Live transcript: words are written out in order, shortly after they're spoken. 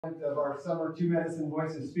Of our summer Two Medicine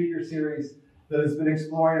Voices speaker series that has been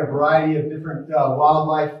exploring a variety of different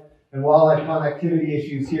wildlife and wildlife connectivity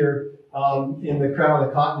issues here in the Crown of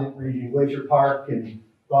the Continent region, Glacier Park and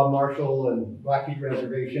Bob Marshall and Blackfeet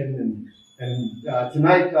Reservation. And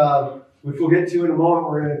tonight, which we'll get to in a moment,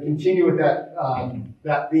 we're going to continue with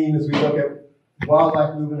that theme as we look at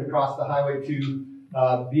wildlife movement across the Highway 2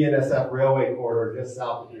 BNSF Railway corridor just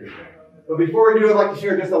south of here. But before we do, I'd like to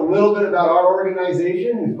share just a little bit about our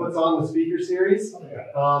organization who puts on the speaker series,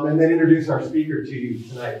 and then introduce our speaker to you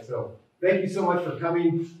tonight. So thank you so much for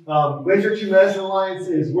coming. Glacier-Two Medicine Alliance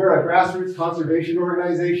we're a grassroots conservation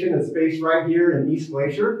organization that's based right here in East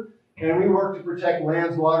Glacier, and we work to protect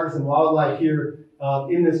lands, waters, and wildlife here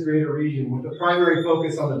in this greater region with a primary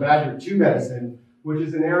focus on the Badger-Two Medicine, which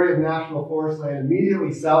is an area of national forest land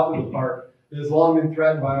immediately south of the park that has long been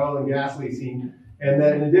threatened by oil and gas leasing. And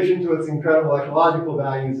that in addition to its incredible ecological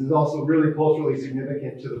values, is also really culturally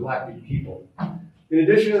significant to the Blackfeet people. In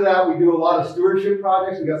addition to that, we do a lot of stewardship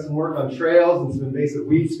projects. We got some work on trails and some invasive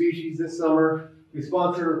weed species this summer. We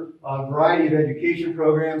sponsor a variety of education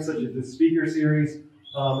programs, such as the speaker series,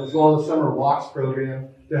 as well as the summer walks program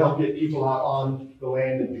to help get people out on the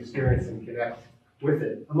land and experience and connect with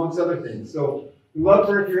it, amongst other things. So we'd love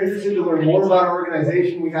for, if you're interested to learn more about our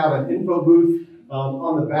organization, we have an info booth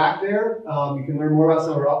on the back there. You can learn more about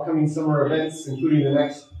some of our upcoming summer events, including the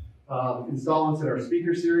next installments in our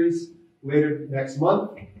speaker series later next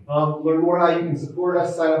month. Learn more how you can support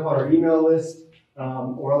us, sign up on our email list,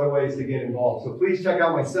 or other ways to get involved. So please check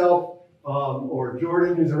out myself or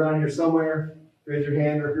Jordan, who's around here somewhere. Raise your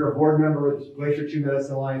hand, or if you're a board member with Glacier-Two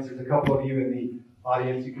Medicine Alliance, there's a couple of you in the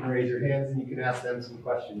audience. You can raise your hands and you can ask them some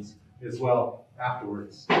questions as well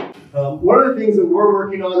afterwards. One of the things that we're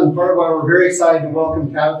working on, and part of why we're very excited to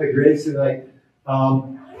welcome Tabitha Graves tonight,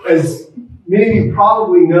 as many of you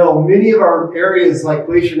probably know, many of our areas like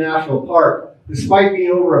Glacier National Park, despite being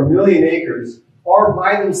over 1 million acres, are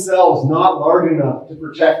by themselves not large enough to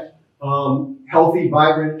protect healthy,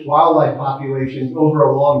 vibrant wildlife populations over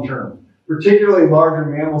a long term, particularly larger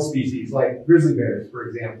mammal species like grizzly bears, for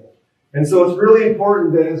example. And so it's really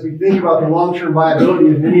important that as we think about the long-term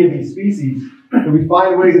viability of many of these species, that we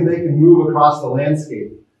find ways that they can move across the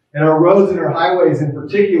landscape. And our roads and our highways in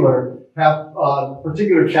particular have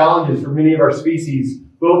particular challenges for many of our species,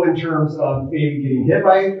 both in terms of maybe getting hit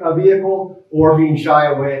by a vehicle or being shy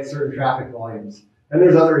away at certain traffic volumes. And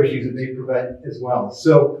there's other issues that they prevent as well.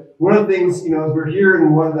 So one of the things, as we're here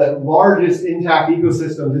in one of the largest intact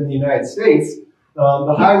ecosystems in the United States,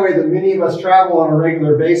 the highway that many of us travel on a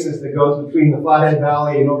regular basis that goes between the Flathead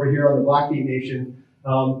Valley and over here on the Blackfeet Nation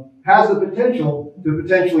has the potential to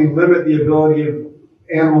potentially limit the ability of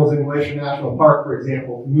animals in Glacier National Park, for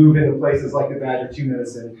example, to move into places like the Badger-Two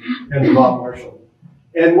Medicine and the Bob Marshall.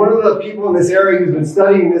 And one of the people in this area who's been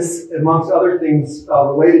studying this, amongst other things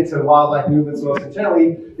related to wildlife movements most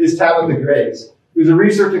intently, is Tabitha Graves, who's a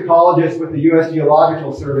research ecologist with the U.S.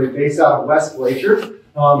 Geological Survey based out of West Glacier.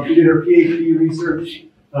 She did her PhD research,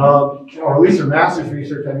 or at least her master's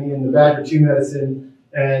research, in the Badger-Two Medicine,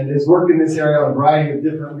 and has worked in this area on a variety of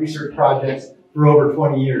different research projects for over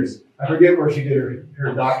 20 years. I forget where she did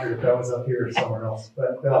her doctorate, if that was up here or somewhere else.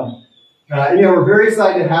 But, we're very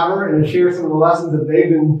excited to have her and to share some of the lessons that they've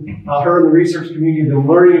been, her and the research community have been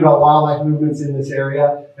learning about wildlife movements in this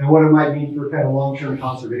area and what it might mean for kind of long-term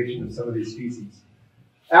conservation of some of these species.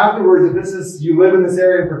 Afterwards, if you live in this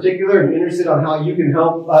area in particular and interested on how you can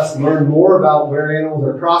help us learn more about where animals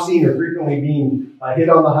are crossing or frequently being hit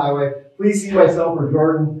on the highway, please see myself or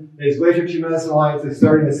Jordan. Glacier-Two Medicine Alliance is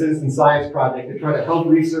starting a citizen science project to try to help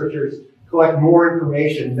researchers collect more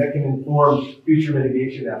information that can inform future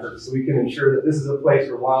mitigation efforts so we can ensure that this is a place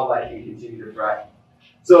where wildlife can continue to thrive.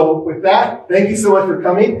 So with that, thank you so much for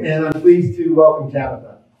coming, and I'm pleased to welcome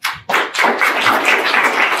Tabitha.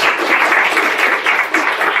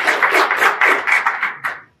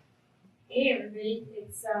 Hey everybody,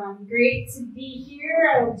 it's great to be here.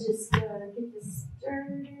 I'll just get this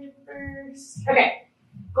started first. Okay,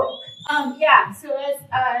 cool. So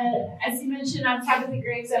as you mentioned, I'm Tabitha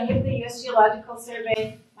Graves. I'm with the U.S. Geological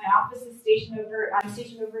Survey. My office is stationed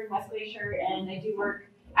over in West Glacier, and I do work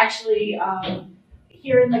actually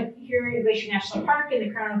here in Glacier National Park in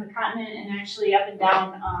the Crown of the Continent, and actually up and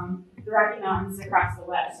down the Rocky Mountains across the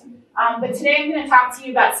west. But today I'm going to talk to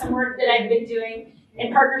you about some work that I've been doing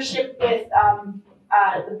in partnership with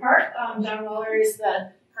the park. John Waller is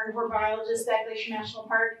the carnivore biologist at Glacier National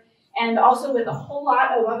Park, and also with a whole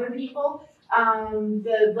lot of other people,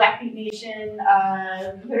 the Blackfeet Nation,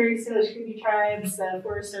 Prairie Salish Creek tribes, the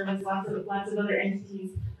Forest Service, lots of other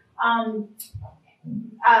entities.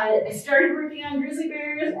 I started working on grizzly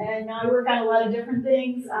bears, and now I work on a lot of different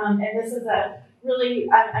things. And this is a really,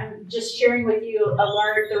 I'm just sharing with you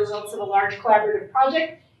the results of a large collaborative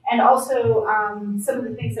project, and also some of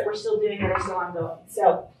the things that we're still doing that are still ongoing.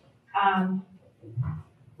 So,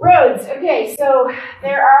 roads. Okay, so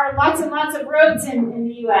there are lots and lots of roads in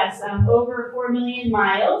the U.S., over 4 million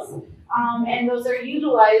miles. And those are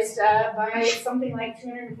utilized by something like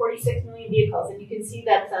 246 million vehicles. And you can see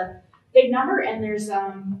that's a big number, and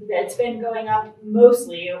it's been going up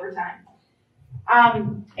mostly over time.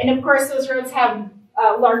 And of course, those roads have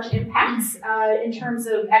large impacts in terms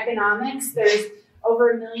of economics. There's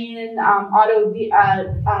over 1 million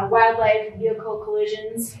wildlife vehicle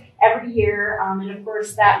collisions every year, and of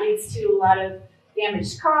course that leads to a lot of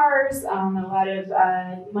damaged cars, a lot of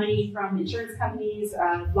money from insurance companies,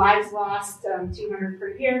 lives lost, 200 per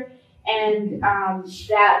year, and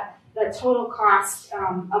the total cost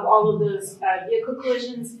of all of those vehicle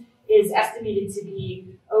collisions is estimated to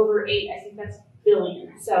be over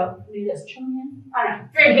billion. So maybe that's trillion? I don't know.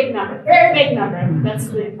 Very big number. Very big number. That's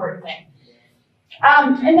the important thing.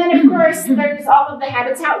 And then, of course, there's all of the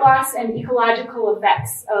habitat loss and ecological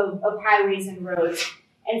effects of highways and roads.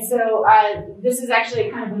 And so this is actually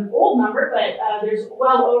kind of an old number, but there's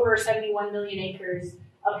well over 71 million acres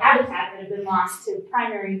of habitat that have been lost to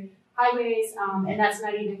primary highways, and that's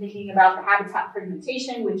not even thinking about the habitat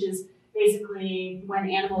fragmentation, which is basically when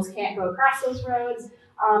animals can't go across those roads,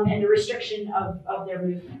 and the restriction of their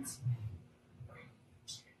movements.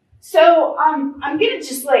 So I'm going to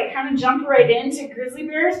just kind of jump right into grizzly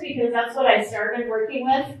bears because that's what I started working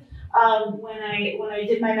with when I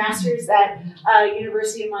did my master's at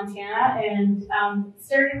University of Montana, and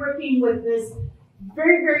started working with this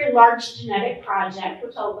very, very large genetic project,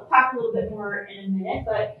 which I'll talk a little bit more in a minute.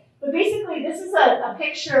 But basically, this is a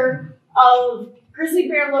picture of grizzly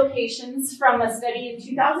bear locations from a study in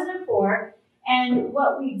 2004. And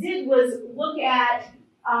what we did was look at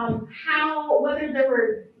whether there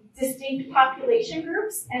were distinct population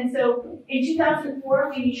groups. And so in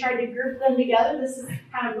 2004, we tried to group them together. This is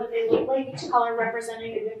kind of what they look like, each color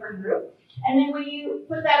representing a different group. And then when you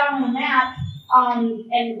put that on the map,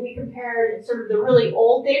 and we compared sort of the really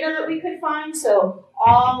old data that we could find, so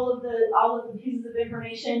all of the pieces of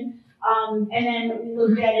information, and then we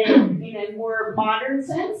looked at it in a more modern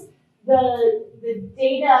sense. The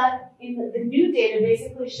data the new data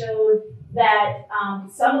basically showed that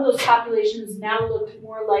some of those populations now looked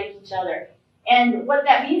more like each other. And what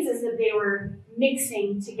that means is that they were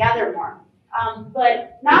mixing together more.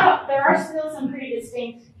 But there are still some pretty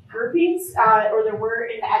distinct groupings, or there were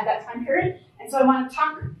at that time period. And so I want to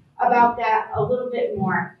talk about that a little bit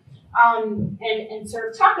more, and sort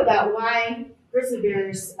of talk about why grizzly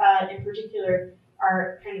bears in particular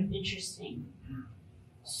are kind of interesting.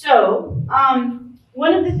 So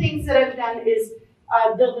one of the things that I've done is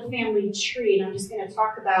build a family tree, and I'm just going to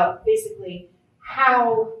talk about basically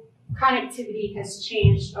how connectivity has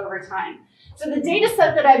changed over time. So the data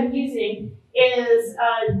set that I'm using is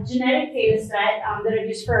a genetic data set that I've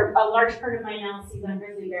used for a large part of my analyses on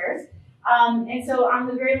grizzly bears. And so on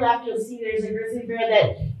the very left, you'll see there's a grizzly bear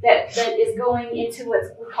that is going into what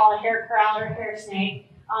we call a hair corral or a hair snake.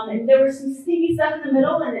 And there was some sticky stuff in the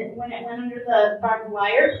middle, and when it went under the barbed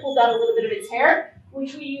wire, it pulled out a little bit of its hair,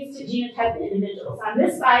 which we use to genotype the individuals. On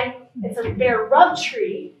this side, it's a bear rub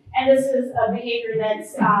tree, and this is a behavior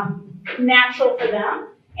that's natural for them.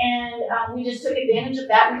 And we just took advantage of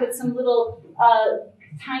that and put some little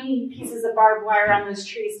tiny pieces of barbed wire on those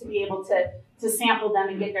trees to be able to sample them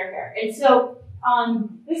and get their hair. And so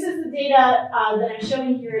this is the data that I'm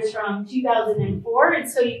showing here is from 2004. And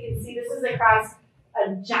so you can see this is across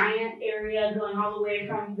a giant area going all the way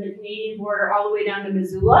from the Canadian border all the way down to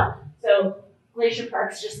Missoula. So Glacier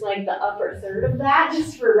Park's just like the upper third of that,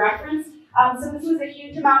 just for reference. So this was a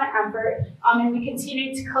huge amount of effort, and we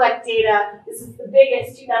continued to collect data. This is the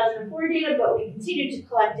biggest 2004 data, but we continued to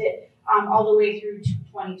collect it all the way through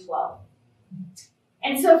 2012.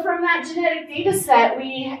 And so from that genetic data set,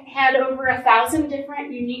 we had over 1,000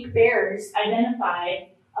 different unique bears identified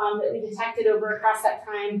that we detected across that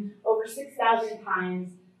time, over 6,000 times,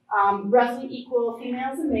 roughly equal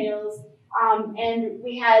females and males. And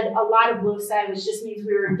we had a lot of loci, which just means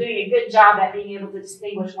we were doing a good job at being able to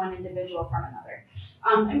distinguish one individual from another.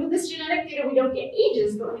 And with this genetic data, we don't get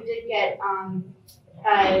ages, but we did get,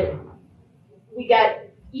 we got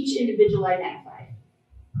each individual identified.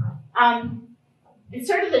 And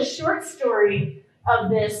sort of the short story of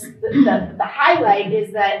this, the highlight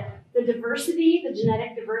is that the diversity, the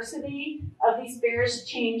genetic diversity of these bears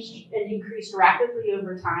changed and increased rapidly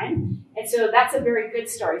over time. And so that's a very good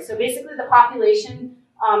story. So basically the population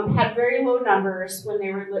had very low numbers when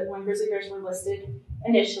grizzly bears were listed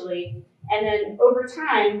initially, and then over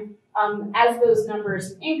time, as those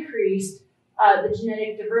numbers increased, the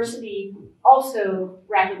genetic diversity also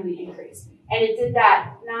rapidly increased, and it did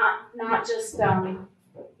that not just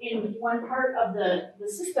in one part of the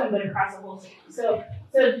system, but across the whole system. So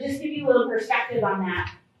to just give you a little perspective on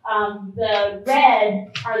that, the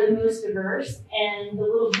red are the most diverse, and the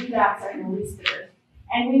little blue dots are the least diverse.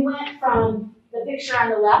 And we went from the picture on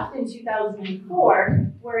the left in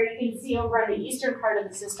 2004, where you can see over on the eastern part of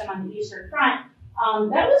the system, on the eastern front,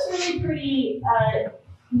 that was really pretty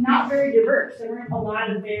not very diverse. There weren't a lot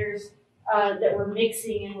of bears that were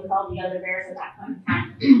mixing in with all the other bears at that point in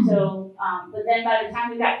time. So, but then by the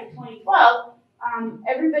time we got to 2012,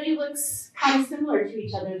 everybody looks kind of similar to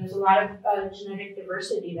each other. There's a lot of genetic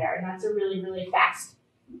diversity there, and that's a really, really fast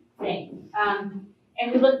thing.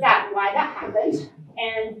 And we looked at why that happened.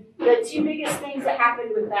 And the two biggest things that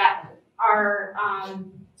happened with that are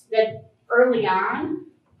that early on,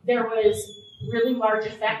 there was really large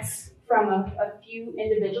effects from a few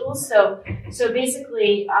individuals. So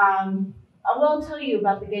basically, I'll tell you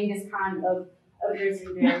about the Genghis Khan of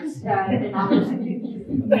grizzly bears and all those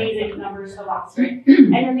amazing numbers of offspring.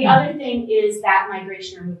 And then the other thing is that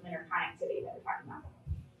migration or movement or connectivity that we're talking about.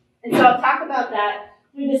 And so I'll talk about that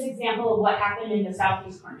through this example of what happened in the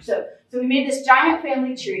southeast corner. So we made this giant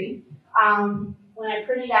family tree. When I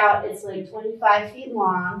print it out, it's like 25 feet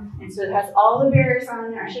long, and so it has all the bears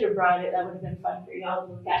on there. I should have brought it. That would have been fun for y'all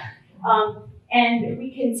to look at. And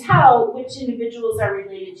we can tell which individuals are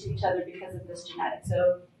related to each other because of this genetic.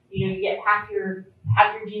 So, you get half your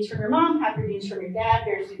genes from your mom, half your genes from your dad.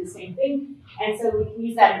 Bears do the same thing. And so we can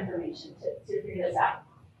use that information to figure this out.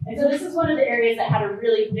 And so this is one of the areas that had a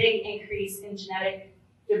really big increase in genetic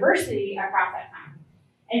diversity across that time.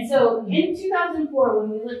 And so in 2004, when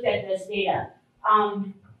we looked at this data,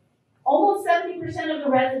 almost 70% of the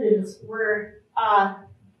residents were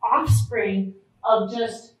offspring of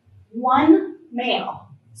just one male.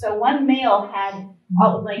 So one male had,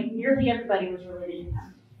 nearly everybody was related to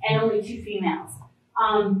him, and only two females.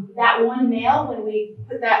 That one male, when we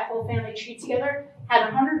put that whole family tree together, had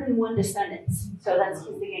 101 descendants. So that's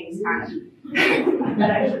the Genghis Khan. That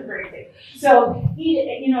actually very big. So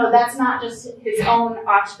he, that's not just his own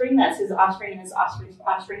offspring. That's his offspring and his offspring's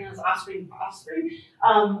offspring and his offspring's offspring.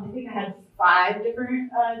 I think I had 5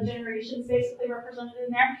 different generations basically represented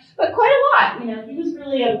in there, but quite a lot. He was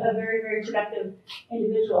really a very, very productive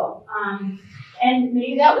individual. And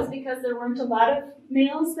maybe that was because there weren't a lot of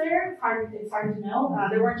males there. It's hard to know.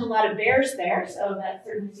 There weren't a lot of bears there, so that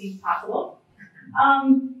certainly seems possible.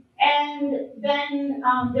 And then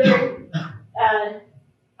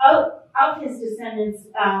of his descendants,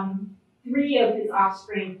 3 of his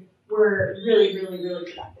offspring were really, really, really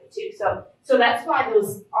productive too. So that's why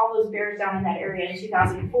all those bears down in that area in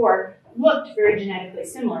 2004 looked very genetically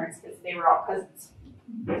similar. It's because they were all cousins,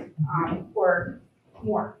 or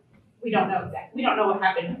more. We don't know exactly. We don't know what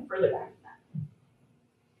happened further back than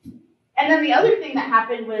that. And then the other thing that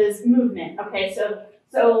happened was movement. Okay, so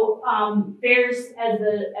bears, as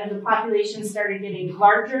the population started getting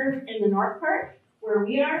larger in the north part, where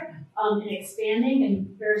we are, and expanding,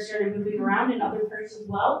 and bears started moving around in other parts as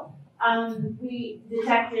well, we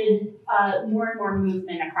detected more and more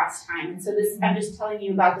movement across time. And so I'm just telling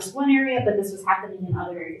you about this one area, but this was happening in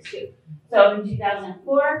other areas too. So in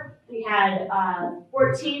 2004, we had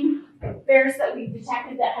 14 bears that we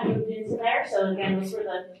detected that had moved into there. So again, those were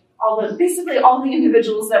basically all the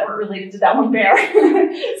individuals that were related to that one bear.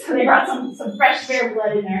 So they brought some fresh bear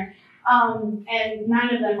blood in there. And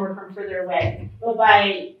 9 of them were from further away. But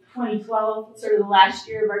by 2012, sort of the last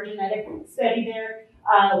year of our genetic study there,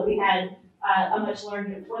 we had a much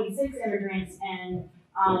larger 26 immigrants, and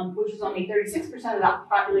which was only 36% of the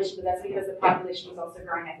population, but that's because the population was also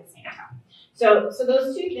growing at the same time. So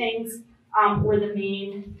those 2 things were the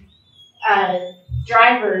main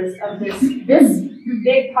drivers of this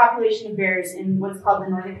big population of bears in what's called the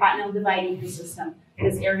Northern Continental Divide ecosystem,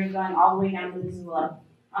 this area going all the way down to Missoula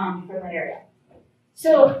from that area.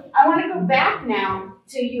 So I want to go back now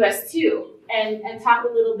to US2 and talk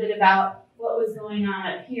a little bit about what was going on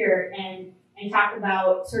up here and talk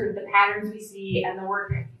about sort of the patterns we see and the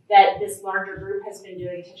work that this larger group has been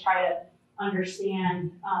doing to try to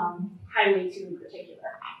understand Highway 2 in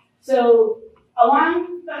particular. So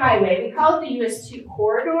along the highway, we call it the US2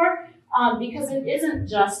 corridor because it isn't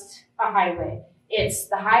just a highway. It's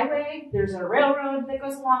the highway, there's a railroad that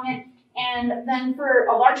goes along it, and then for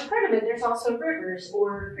a large part of it, there's also rivers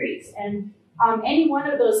or creeks. And any one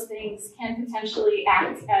of those things can potentially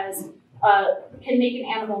act as, can make an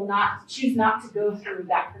animal choose not to go through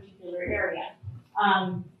that particular area.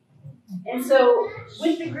 And so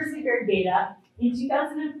with the grizzly bear data, in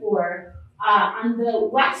 2004, on the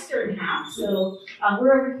western half, so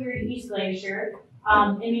we're over here in East Glacier,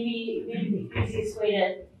 and maybe the easiest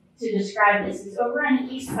way to describe this is over on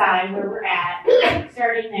the east side where we're at,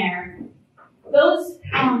 starting there. Those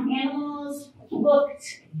animals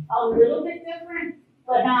looked a little bit different,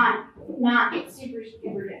 but not super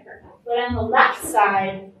different. But on the left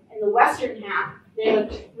side, in the western half, they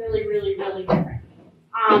looked really, really, really different.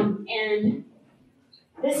 And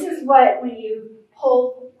this is what, when you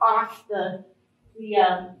pull off the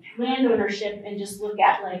land ownership and just look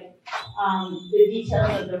at like the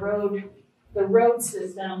details of the road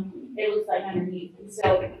system, it looks like underneath. And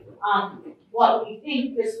so what we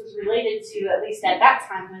think this was related to, at least at that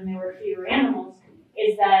time when there were fewer animals,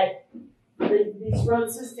 is that this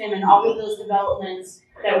road system and all of those developments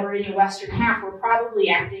that were in the western half were probably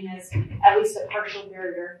acting as at least a partial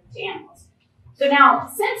barrier to animals. So now,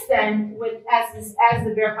 since then, as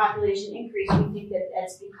the bear population increased, we think that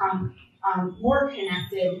it's become more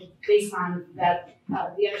connected based on that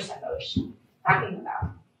the other stuff I was talking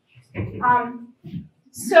about.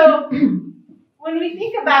 So when we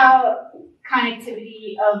think about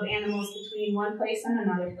connectivity of animals between one place and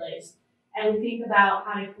another place, and we think about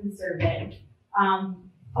how to conserve it,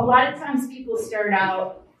 a lot of times people start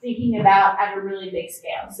out thinking about at a really big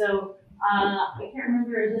scale. So I can't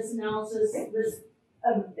remember this analysis, this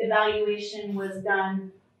evaluation was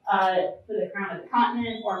done for the crown of the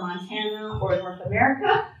continent or Montana or North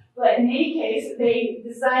America. But in any case, they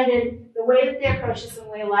decided the way that they approach this and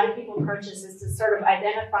the way a lot of people approach this is to sort of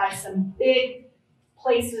identify some big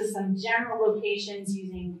places, some general locations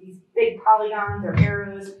using these big polygons or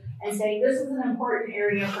arrows and saying this is an important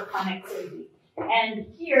area for connectivity. And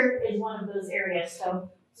here is one of those areas.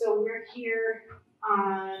 So we're here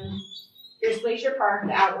on, there's Glacier Park,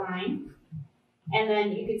 the outline. And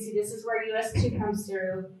then you can see this is where US-2 comes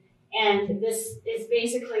through. And this is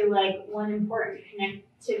basically like one important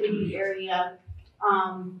connectivity area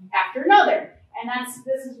after another. And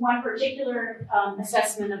this is one particular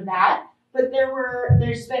assessment of that. But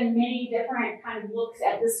there's been many different kind of looks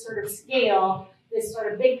at this sort of scale, this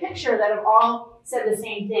sort of big picture that have all said the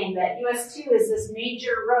same thing, that US-2 is this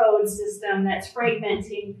major road system that's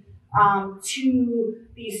fragmenting to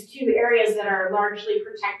these two areas that are largely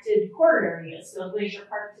protected corridor areas. So Glacier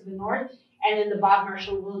Park to the north, and then the Bob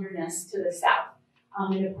Marshall Wilderness to the south.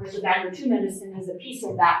 And of course, the Bagler-2 medicine is a piece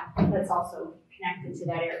of that that's also connected to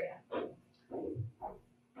that area.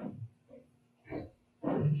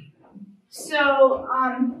 So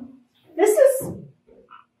this is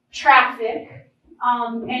traffic,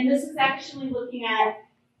 and this is actually looking at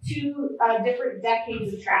two different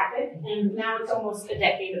decades of traffic, and now it's almost a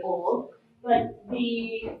decade old. But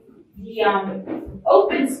the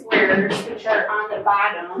open squares, which are on the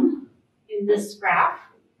bottom in this graph,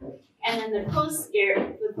 and then the closed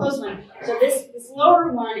one. So this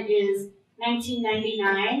lower one is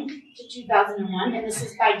 1999 to 2001, and this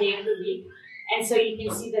is by day of the week. And so you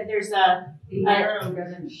can see that there's the arrow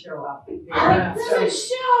doesn't show up. It doesn't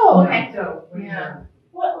show. Okay. So, yeah.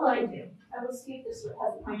 What will I do? I will see if this has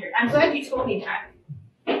a pointer. I'm glad you told me that.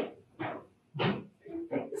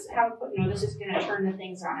 No, this is going to turn the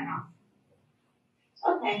things on and off.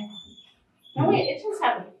 Okay. No, wait, it does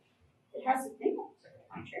have it has a thing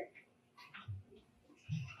pointer.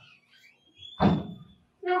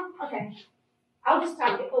 No, okay. I'll just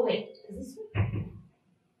talk it. Oh, wait. Is this one?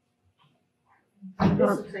 This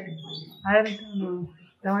looks like a pointer. I don't know.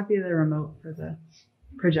 That might be the remote for the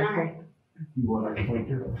projector. Right. You want a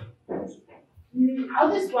pointer?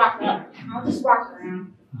 I'll just walk up. I'll just walk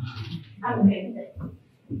around. I'm okay with it.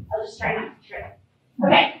 I'll just try not to trip.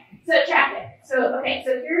 Okay, so traffic. So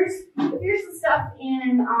here's the stuff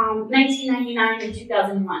in 1999 and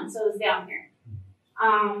 2001. So it's down here.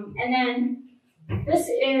 And then this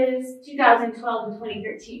is 2012 and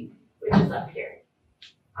 2013, which is up here.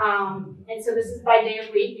 And so this is by day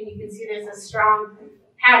of week, and you can see there's a strong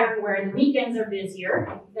pattern where the weekends are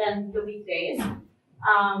busier than the weekdays.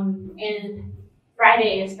 And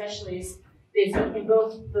Friday especially is busy in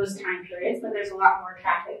both those time periods, but there's a lot more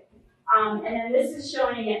traffic. And then this is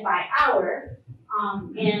showing it by hour.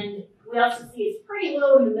 And we also see it's pretty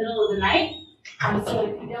low in the middle of the night. So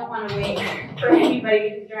if you don't want to wait for anybody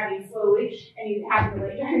who's driving slowly and you happen to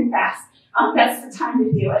be driving fast, that's the time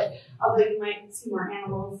to do it. Although you might see more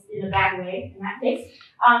animals in a bad way in that case.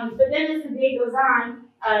 But then as the day goes on,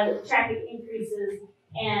 traffic increases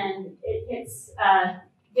and it hits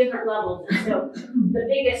different levels. And so the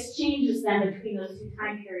biggest changes then between those two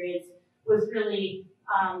time periods was really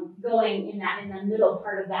going in the middle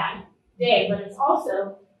part of that day. But it's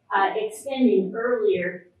also extending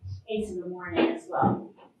earlier into the morning as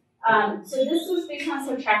well. So this was based on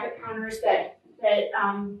some traffic counters that the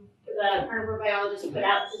carnivore biologists put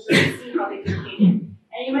out to sort of see how they competed.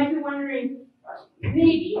 And you might be wondering,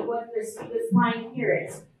 maybe, what this line here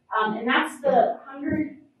is. And that's the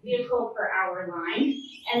 100 vehicle per hour line.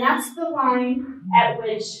 And that's the line at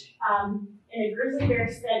which, in a Grizzly Bear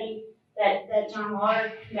study that John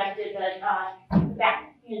Waller conducted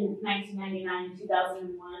back in 1999,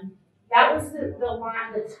 2001, that was the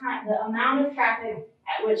line, the amount of traffic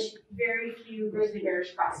at which very few grizzly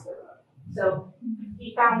bears crossed the road. So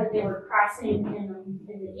he found that they were crossing in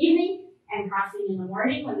the evening and crossing in the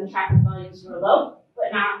morning when the traffic volumes were low,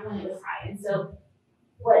 but not when it was high. And so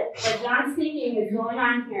what John's thinking is going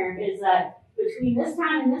on here is that between this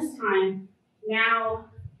time and this time, now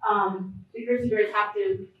the grizzly bears have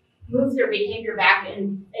to move their behavior back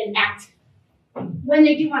and act. When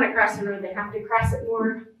they do want to cross the road, they have to cross it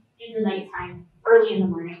more in the nighttime, early in the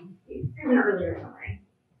morning, even earlier in the morning.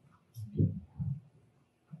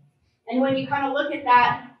 And when you kind of look at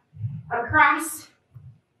that across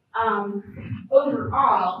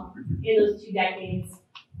overall in those 2 decades,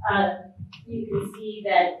 you can see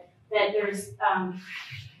that there's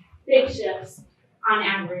big shifts on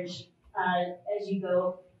average as you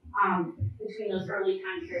go between those early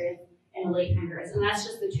time periods and the late time periods. And that's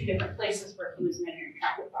just the 2 different places where he was measuring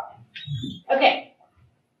traffic volume. Okay.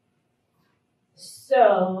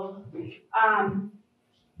 So,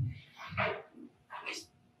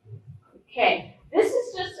 okay, this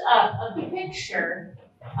is just a picture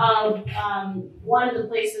of one of the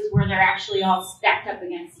places where they're actually all stacked up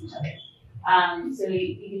against each other. So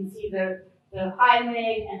you can see the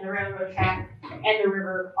highway and the railroad track and the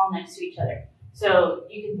river all next to each other. So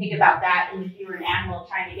you can think about that, and if you were an animal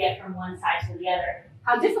trying to get from one side to the other,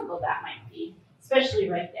 how difficult that might be, especially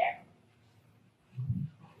right there.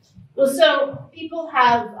 Well, so people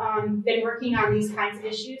have been working on these kinds of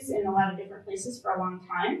issues in a lot of different places for a long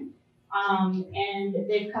time, and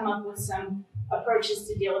they've come up with some approaches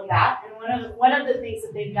to deal with that. And one of the things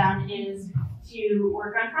that they've done is to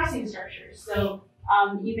work on crossing structures. So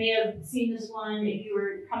you may have seen this one if you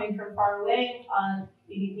were coming from far away.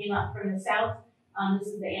 If you came up from the south, this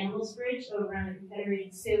is the Animals Bridge over on the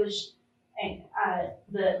Confederated Salish,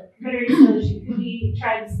 the Confederated Salish and Cooney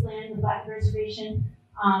tribes land, the Black Reservation.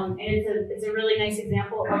 And it's a really nice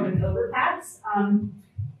example of an overpass.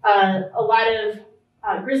 A lot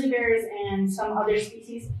of grizzly bears and some other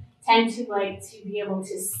species tend to like to be able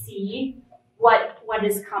to see what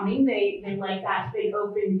is coming. They like that big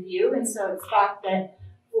open view, and so it's thought that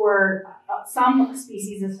for some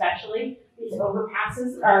species especially, these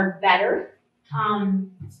overpasses are better,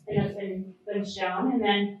 and it's been shown. And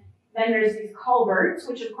then there's these culverts,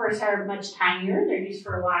 which of course are much tinier. They're used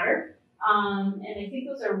for water. And I think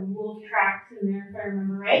those are wolf tracks in there, if I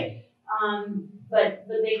remember right. But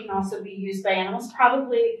they can also be used by animals.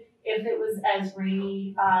 Probably if it was as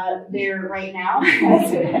rainy there right now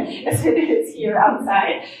as it is here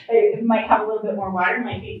outside, it might have a little bit more water.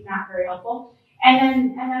 Might be not very helpful.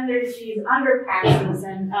 And then there's these underpasses,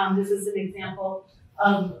 and this is an example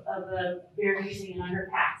of a bear using an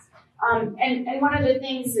underpass. And one of the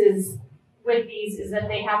things is with these is that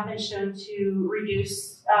they have been shown to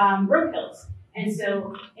reduce road kills. And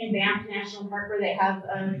so in Banff National Park, where they have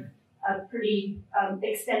a pretty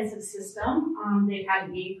extensive system, they've had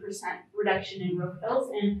an 80% reduction in road kills.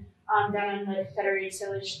 And down in the Confederated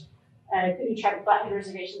Salish Cooney Tribe Flathead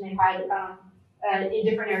Reservation, they've had in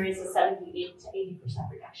different areas a 78 to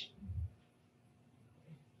 80% reduction.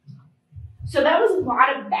 So that was a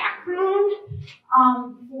lot of background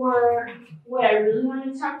for what I really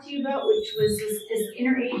wanted to talk to you about, which was this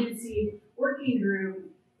interagency working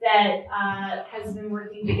group that has been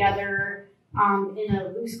working together in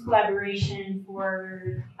a loose collaboration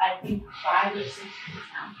for, I think, 5 or 6 years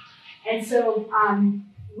now. And so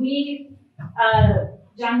we,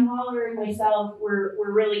 John Waller and myself, were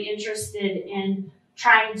really interested in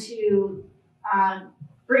trying to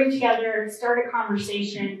bring together, start a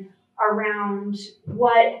conversation around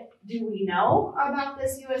what do we know about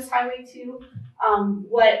this U.S. Highway 2,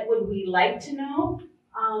 what would we like to know,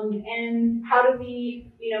 and how do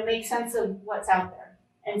we, make sense of what's out there.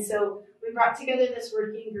 And so we brought together this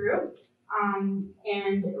working group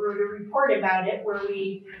and wrote a report about it where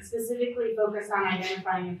we specifically focused on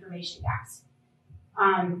identifying information gaps.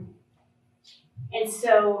 And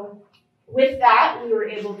so with that, we were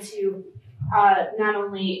able to not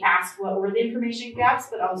only ask what were the information gaps,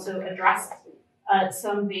 but also address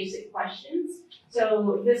some basic questions.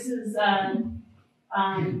 So this is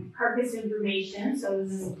carcass information. So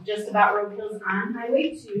this is just about road kills on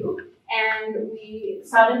Highway 2. and we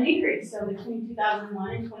saw an increase. So between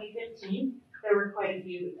 2001 and 2015, there were quite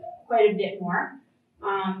a bit more.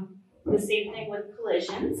 The same thing with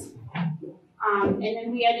collisions. And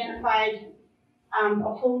then we identified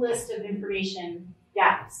a whole list of information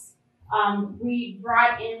gaps. We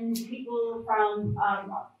brought in people from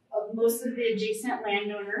most of the adjacent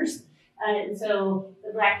landowners. And so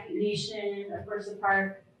the Blackfeet Nation, of course, the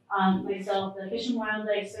park, myself, the Fish and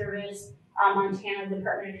Wildlife Service, Montana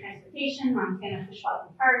Department of Transportation, Montana Fish,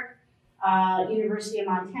 Wildlife Park, University of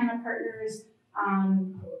Montana partners,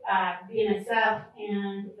 BNSF,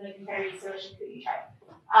 and the Confederated Salish Kootenai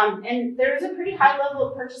Tribe. And there was a pretty high level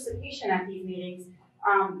of participation at these meetings,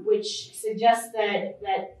 which suggests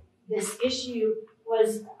that this issue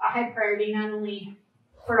was a high priority, not only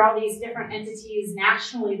for all these different entities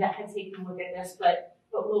nationally that had taken a look at this, but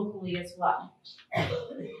locally as well.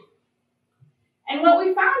 And what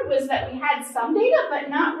we found was that we had some data, but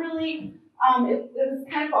not really, it was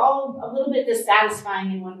kind of all a little bit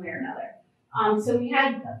dissatisfying in one way or another. So we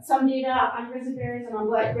had some data on grizzly bears and on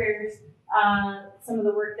black bears, some of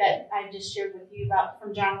the work that I just shared with you about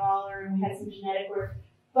from John Waller, and we had some genetic work,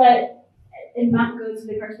 but in mountain goats and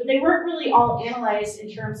big parks, but they weren't really all analyzed in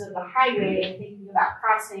terms of the highway and thinking about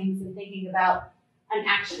crossings and thinking about an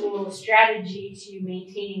actual strategy to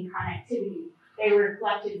maintaining connectivity. They were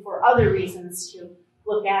collected for other reasons to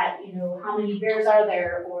look at, how many bears are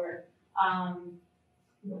there, or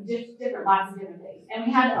different lots of different things. And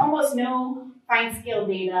we had almost no fine scale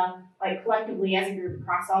data, like collectively as a group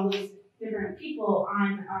across all those different people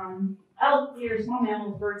on elk, deer, small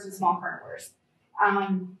mammals, birds, and small carnivores.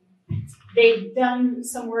 They've done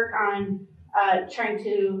some work on trying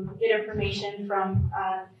to get information from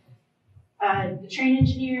the train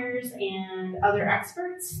engineers and other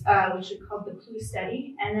experts, which we called the Clue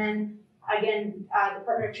Study. And then again,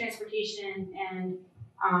 Department of Transportation and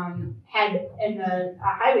the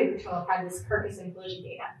Highway Patrol had this carcass and collision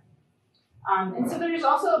data. And so there's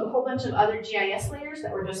also a whole bunch of other GIS layers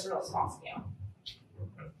that were just real small scale.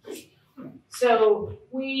 So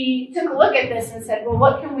we took a look at this and said, well,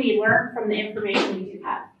 what can we learn from the information we do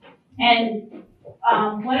have? And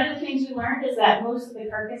one of the things we learned is that most of the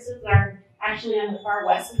carcasses are actually on the far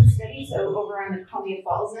west of the study, so over on the Columbia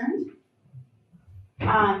Falls end.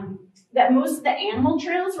 That most of the animal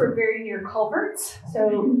trails were very near culverts,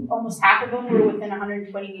 so almost half of them were within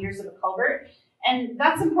 120 meters of a culvert. And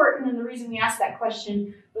that's important, and the reason we asked that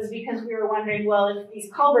question was because we were wondering, well, if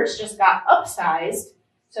these culverts just got upsized,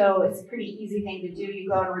 so it's a pretty easy thing to do, you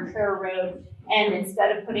go to repair a road, and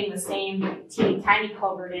instead of putting the same teeny tiny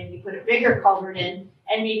culvert in, you put a bigger culvert in,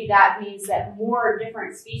 and maybe that means that more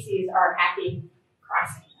different species are happy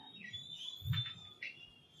crossing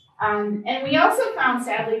them. And we also found,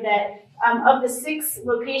 sadly, that of the 6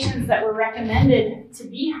 locations that were recommended to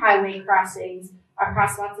be highway crossings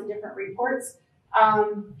across lots of different reports,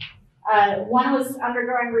 one was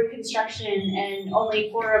undergoing reconstruction, and only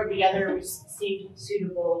 4 of the others seemed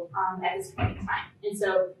suitable at this point in time. And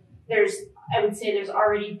so I would say there's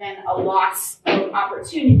already been a loss of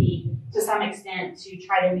opportunity to some extent to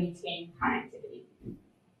try to maintain connectivity.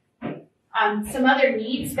 Some other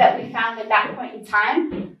needs that we found at that point in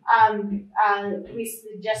time, we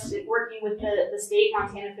suggested working with the state,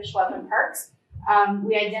 Montana Fish, Wildlife Parks.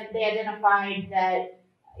 They identified that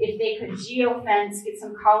if they could geofence, get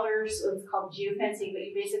some collars, so it's called geofencing, but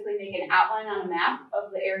you basically make an outline on a map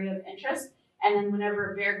of the area of interest, and then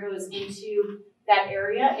whenever a bear goes into that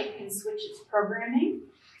area, it can switch its programming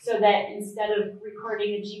so that instead of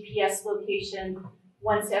recording a GPS location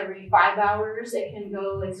once every 5 hours, it can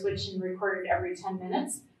go and switch and record it every 10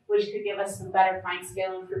 minutes, which could give us some better fine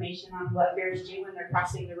scale information on what bears do when they're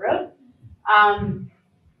crossing the road.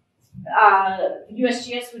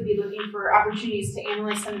 USGS would be looking for opportunities to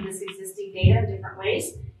analyze some of this existing data in different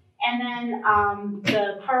ways. And then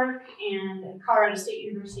the park and Colorado State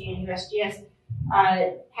University and USGS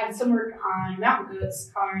had some work on mountain goats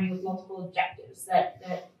collaring with multiple objectives that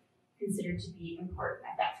considered to be important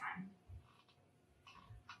at that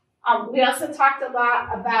time. We also talked a lot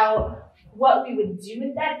about what we would do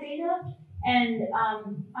with that data. And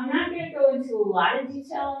I'm not going to go into a lot of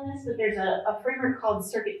detail on this, but there's a framework called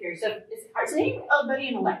circuit theory. So is anybody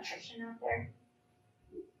an electrician out there?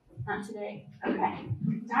 Not today? Okay.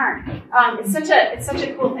 Darn. It's such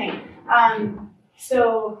a cool thing.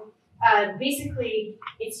 Basically,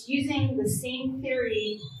 it's using the same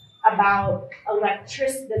theory about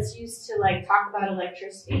electricity that's used to talk about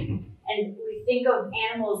electricity. And we think of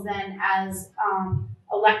animals then as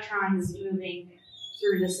electrons moving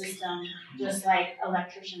through the system, just like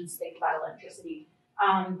electricians think about electricity.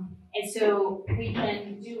 And so we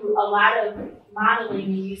can do a lot of modeling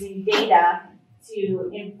and using data to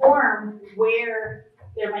inform where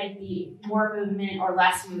there might be more movement or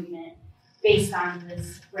less movement based on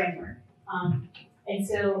this framework. And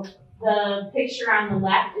so the picture on the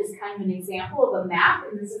left is kind of an example of a map,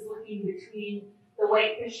 and this is looking between the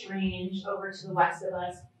Whitefish Range over to the west of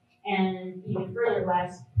us and even further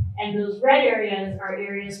west. And those red areas are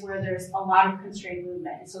areas where there's a lot of constrained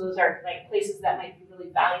movement. And so those are like places that might be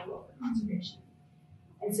really valuable for conservation.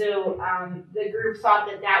 And so the group thought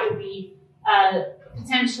that that would be a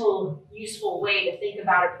potential useful way to think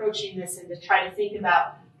about approaching this and to try to think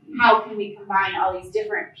about how can we combine all these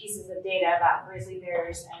different pieces of data about grizzly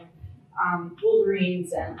bears and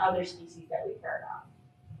wolverines and other species that we care about.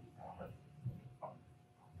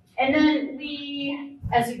 And then we,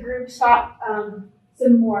 as a group, sought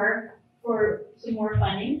some more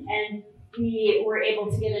funding, and we were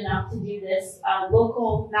able to get enough to do this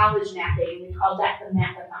local knowledge mapping. We called that the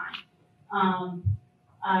Mapathon.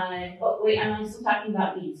 Oh, wait, I'm still talking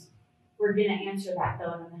about bees. We're going to answer that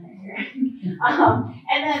though in a minute here.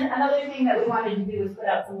 And then another thing that we wanted to do was put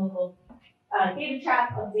out some local data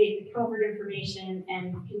trap, update the covert information,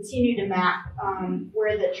 and continue to map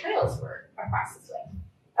where the trails were across this way.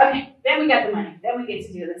 Okay, then we got the money. Then we get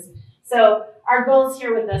to do this. So our goals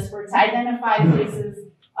here with this were to identify places,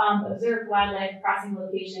 observe wildlife crossing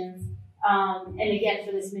locations, and again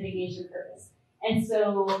for this mitigation purpose. And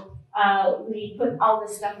so we put all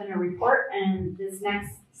this stuff in a report, and this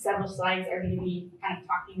next several slides are going to be kind of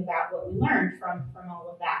talking about what we learned from all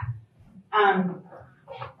of that.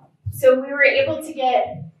 So we were able to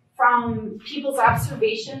get from people's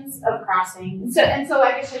observations of crossing. So I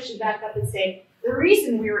guess I should back up and say the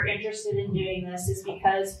reason we were interested in doing this is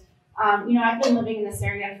because I've been living in this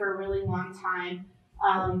area for a really long time.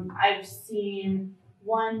 I've seen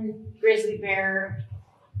one grizzly bear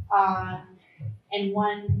and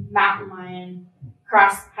one mountain lion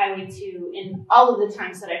cross Highway 2 in all of the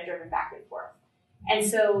times that I've driven back and forth. And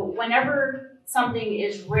so whenever something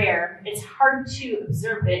is rare, it's hard to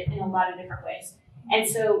observe it in a lot of different ways. And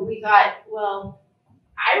so we thought, well,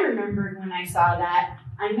 I remembered when I saw that.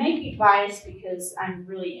 I may be biased because I'm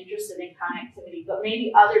really interested in connectivity, but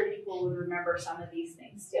maybe other people would remember some of these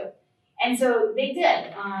things too. And so they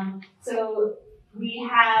did. So we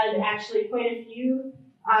had actually quite a few,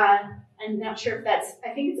 I'm not sure if I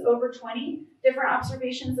think it's over 20 different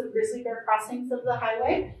observations of grizzly bear crossings of the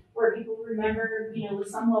highway, where people remember, with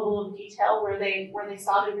some level of detail where they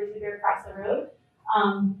saw the grizzly bear cross the road.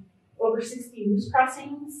 Over 60 moose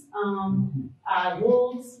crossings,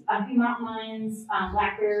 wolves, a few mountain lions,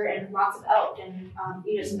 black bear, and lots of elk. And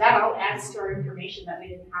so that all adds to our information that we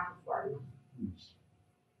didn't have before.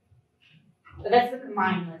 But that's the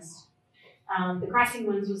combined list. The crossing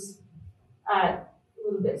ones was a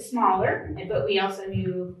little bit smaller, but we also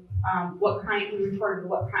knew we reported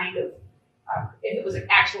what kind of, if it was an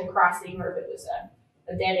actual crossing or if it was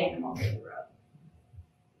a dead animal in the road.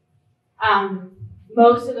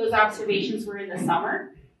 Most of those observations were in the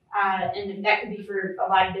summer, and that could be for a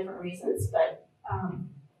lot of different reasons, but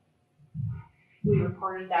we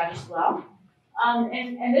reported that as well.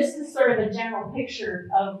 And this is sort of a general picture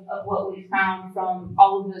of what we found from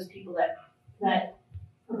all of those people that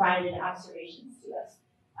provided observations to us.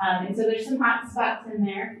 And so there's some hot spots in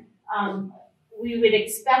there. We would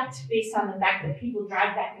expect, based on the fact that people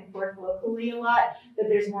drive back and forth locally a lot, that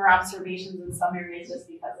there's more observations in some areas just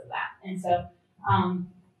because of that. And so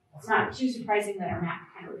it's not too surprising that our map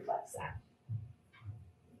kind of reflects that.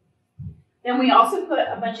 Then we also put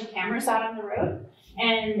a bunch of cameras out on the road,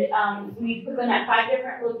 and we put them at 5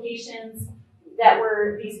 different locations that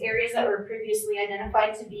were these areas that were previously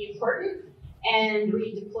identified to be important, and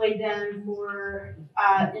we deployed them for,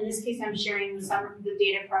 in this case I'm sharing the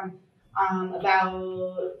data from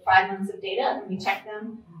about 5 months of data, and we checked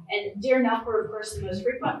them. And deer and elk were of course the most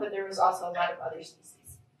frequent, but there was also a lot of other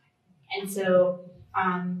species. And so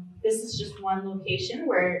this is just one location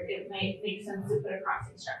where it might make sense to put a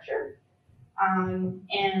crossing structure. And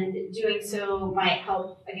doing so might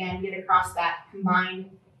help, again, get across that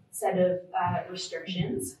combined set of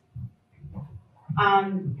restrictions.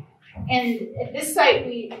 And at this site,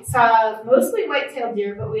 we saw mostly white-tailed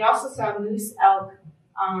deer, but we also saw moose, elk,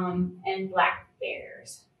 and black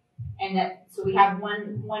bears. And so we have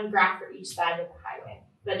one graph for each side of the highway,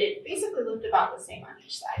 but it basically looked about the same on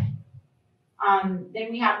each side.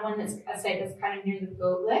 Then we have one that's a site that's kind of near the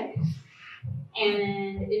goat lick.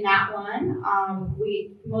 And in that one,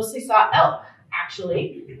 we mostly saw elk,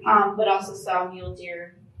 actually, but also saw mule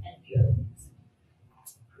deer and a few other things.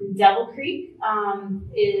 Devil Creek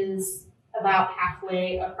is about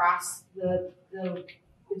halfway across the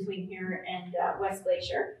between here and West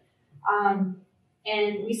Glacier.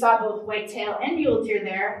 And we saw both whitetail and mule deer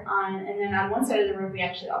there. And then on one side of the road, we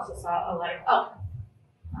actually also saw a lot of elk.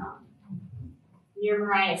 Near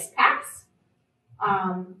Mariah's Pass,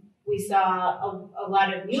 we saw a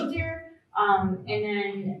lot of mule deer.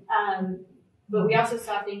 But we also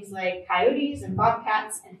saw things like coyotes and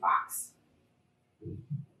bobcats and fox.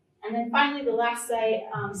 And then finally, the last site,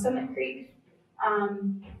 Summit Creek,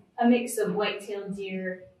 a mix of white-tailed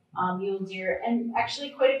deer, mule deer, and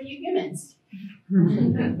actually quite a few humans.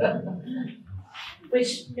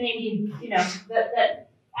 Which maybe, that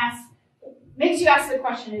makes you ask the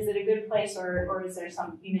question, is it a good place or is there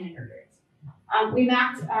some human interference? We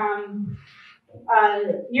mapped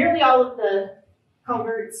nearly all of the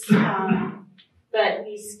culverts, but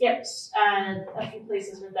we skipped a few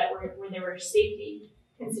places where there were safety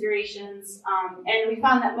considerations, and we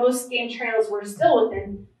found that most game trails were still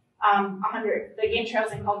within 100. The game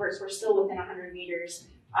trails and culverts were still within 100 meters,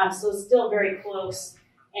 so still very close.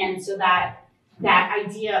 And so that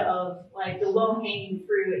idea of like the low-hanging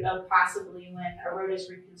fruit of possibly when a road is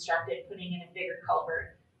reconstructed, putting in a bigger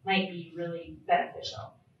culvert might be really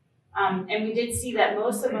beneficial. And we did see that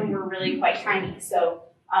most of them were really quite tiny. So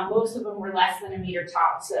most of them were less than a meter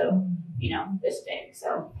tall. So, this big.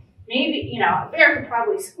 So maybe, a bear could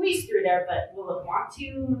probably squeeze through there, but will it want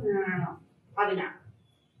to? No, probably not.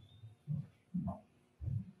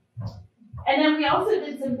 And then we also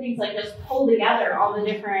did some things like just pull together all the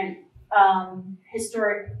different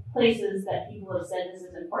historic places that people have said this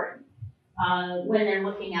is important when they're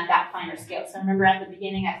looking at that finer scale. So remember at the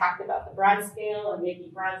beginning I talked about the broad scale and making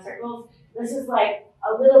broad circles. This is like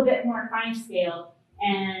a little bit more fine scale.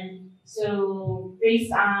 And so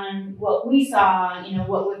based on what we saw,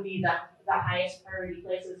 what would be the highest priority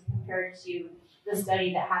places compared to the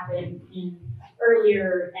study that happened in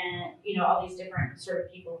earlier and, all these different sort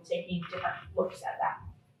of people taking different looks at that.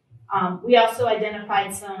 We also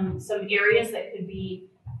identified some areas that could be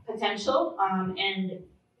potential and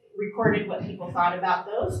recorded what people thought about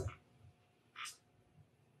those.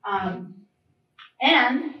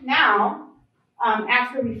 And now,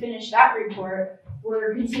 after we finished that report,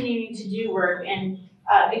 we're continuing to do work. And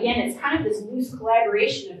again, it's kind of this loose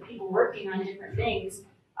collaboration of people working on different things.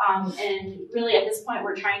 And really at this point,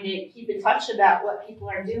 we're trying to keep in touch about what people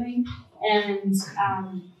are doing. And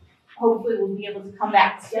hopefully we'll be able to come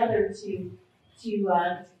back together to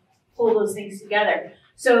pull those things together.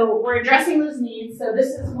 So we're addressing those needs. So this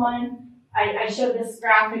is one, I showed this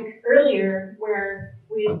graphic earlier where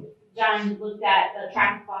John looked at the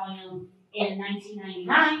traffic volume in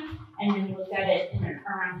 1999, and then he looked at it in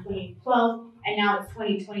around 2012, and now it's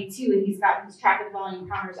 2022, and he's got his traffic volume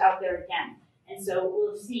counters out there again. And so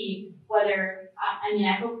we'll see whether,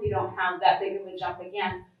 I hope we don't have that big of a jump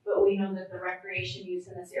again, but we know that the recreation use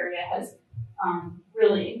in this area has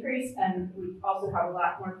really increased, and we also have a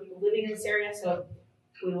lot more people living in this area, so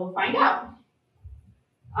we will find out.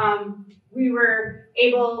 We were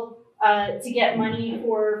able to get money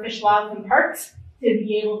for Fish, Wildlife, and Parks to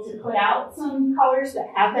be able to put out some colors that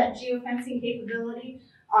have that geofencing capability.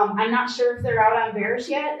 I'm not sure if they're out on bears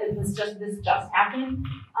yet, and this just happened,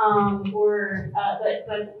 but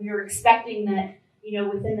we were expecting that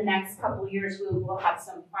within the next couple of years we will have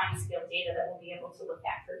some fine scale data that we'll be able to look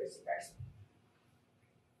at for grizzly bears.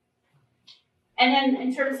 And then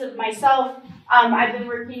in terms of myself, I've been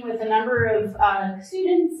working with a number of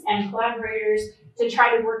students and collaborators to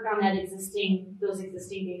try to work on those existing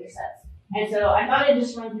data sets. And so I thought I'd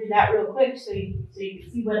just run through that real quick so you can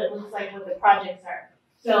see what it looks like, what the projects are.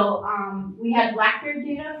 So we had black bear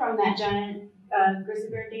data from that giant grizzly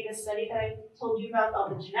bear data study that I told you about, all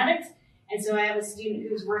the genetics. And so I have a student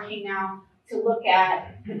who's working now to look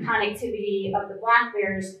at the connectivity of the black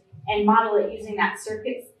bears and model it using that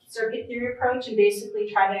circuit theory approach and basically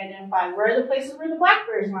try to identify where are the places where the black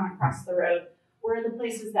bears want to cross the road, where are the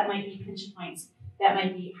places that might be pinch points that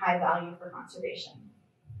might be high value for conservation.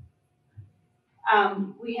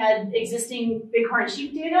 We had existing bighorn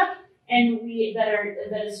sheep data, and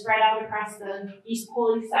that is spread out across the east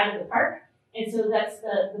poling side of the park. And so that's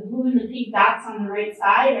the blue and the pink dots on the right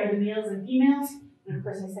side are the males and females. And of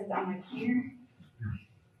course I set down my pointer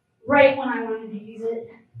right when I wanted to use it.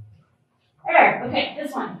 There, okay,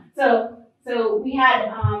 this one. So we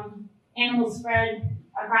had animals spread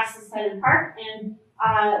across the side of the park, and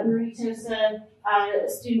Marie Tosa, a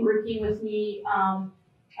student working with me,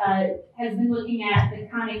 has been looking at the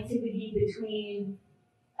connectivity between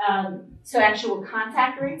actual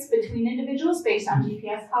contact rates between individuals based on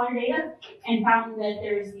GPS collar data, and found that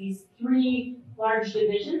there's these 3 large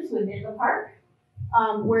divisions within the park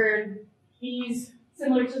where these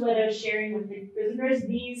similar to what I was sharing with the Grizzly Bears,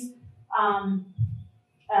 these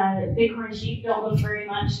bighorn sheep don't look very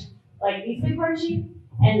much like these bighorn sheep,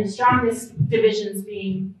 and the strongest divisions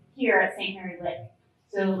being here at St. Mary Lake.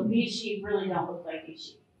 So these sheep really don't look like these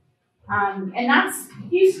sheep. And that's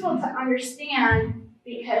useful to understand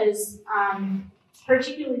because,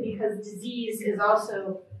 particularly because disease is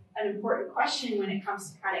also an important question when it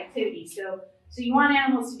comes to connectivity. So you want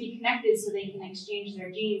animals to be connected so they can exchange their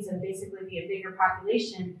genes and basically be a bigger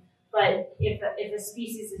population. But if a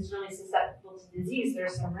species is really susceptible to disease,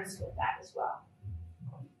 there's some risk with that as well.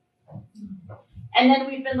 And then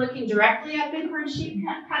we've been looking directly at bighorn sheep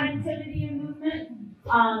connectivity and movement.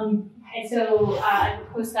 And so I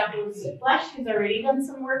proposed Dr. Elizabeth Flesch, who's already done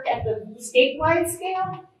some work at the statewide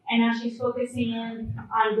scale, and now she's focusing in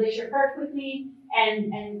on Glacier Park with me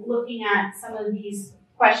and looking at some of these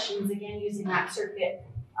questions, again, using that circuit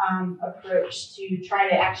approach to try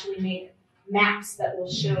to actually make maps that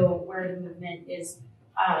will show where the movement is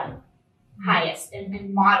highest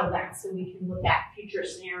and model that so we can look at future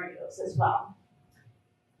scenarios as well.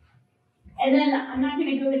 And then I'm not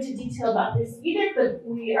going to go into detail about this either, but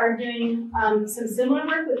we are doing some similar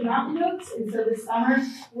work with mountain goats. And so this summer,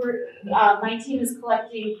 my team is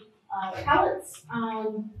collecting pellets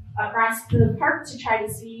across the park to try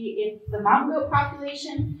to see if the mountain goat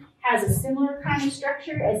population has a similar kind of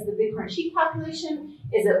structure as the bighorn sheep population.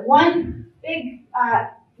 Is it one big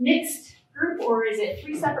mixed group, or is it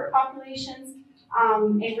three separate populations?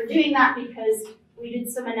 And we're doing that because we did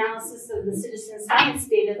some analysis of the citizen science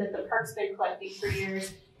data that the park's been collecting for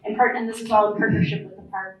years, and this is all in partnership with the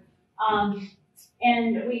park.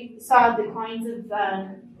 And we saw declines of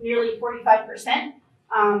nearly 45%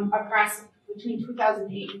 across between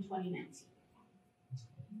 2008 and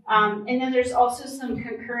 2019. And then there's also some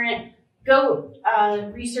concurrent goat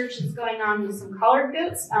research that's going on with some collared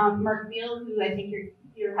goats. Mark Beal, who I think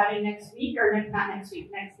you're having next week, or not next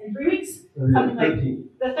week, in 3 weeks, something like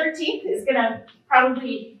the 13th, is going to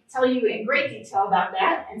probably tell you in great detail about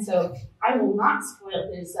that. And so I will not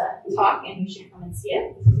spoil his talk, and you should come and see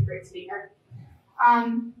it. He's a great speaker.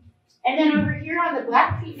 And then over here on the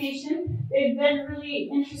Blackfeet Nation, they've been really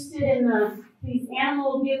interested in these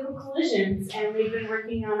animal vehicle collisions, and we've been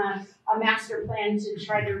working on a master plan to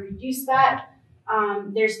try to reduce that.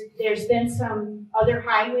 There's been some other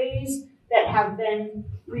highways that have been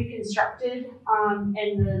reconstructed, and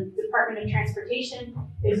the Department of Transportation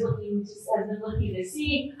has been looking to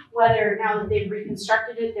see whether, now that they've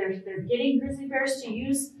reconstructed it, they're getting grizzly bears to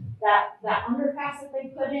use that underpass that they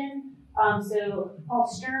put in. So Paul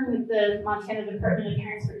Stern with the Montana Department of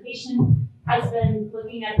Transportation has been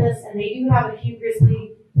looking at this, and they do have a few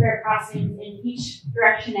grizzly bear crossings in each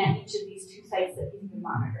direction at each of these two sites that he's been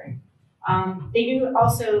monitoring. They do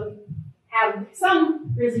also have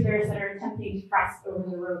some grizzly bears that are attempting to cross over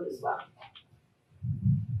the road as well.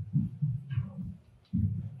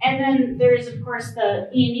 And then there's, of course, the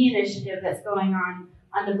E&E initiative that's going on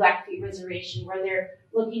the Blackfeet Reservation, where they're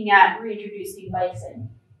looking at reintroducing bison.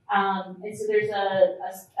 And so there's a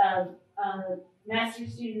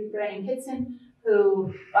master's student, Brandon Kitson,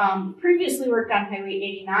 who previously worked on Highway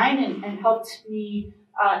 89 and helped me,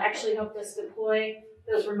 actually helped us deploy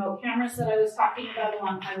those remote cameras that I was talking about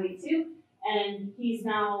along Highway 2. And he's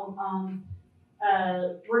now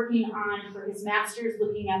working on, for his master's,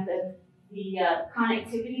 looking at the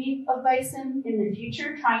connectivity of bison in the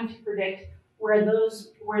future, trying to predict where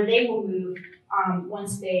they will move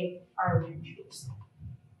once they are reintroduced.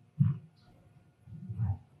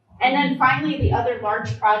 And then finally, the other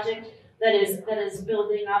large project that is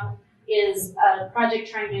building up is a project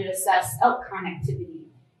trying to assess elk connectivity.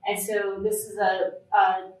 And so this is a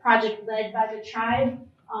project led by the tribe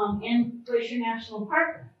in Glacier National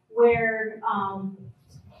Park, where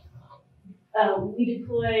we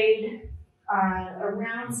deployed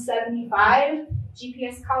around 75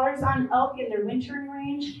 GPS collars on elk in their wintering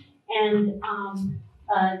range, and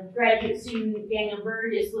graduate student Daniel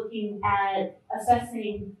Bird is looking at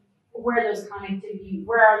assessing where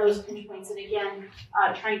are those pinch points, and again,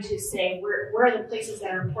 trying to say where are the places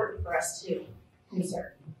that are important for us to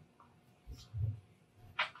conserve.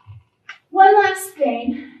 One last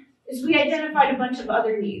thing is we identified a bunch of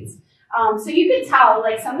other needs. So you can tell,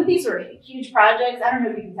 like, some of these are huge projects. I don't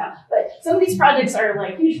know if you can tell, but some of these projects are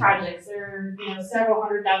like huge projects. They're several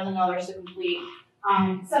 $100,000 to complete.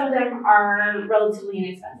 Some of them are relatively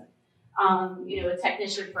inexpensive. A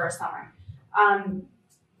technician for a summer.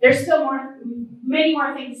 There's still many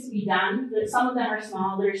more things to be done. Some of them are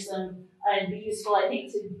small. There's some, it'd be useful, I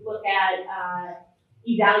think, to look at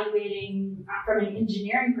evaluating from an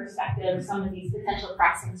engineering perspective some of these potential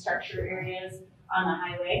crossing structure areas on the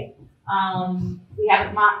highway. We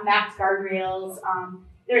haven't mapped guardrails.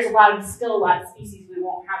 There's still a lot of species we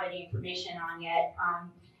won't have any information on yet.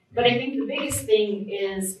 But I think the biggest thing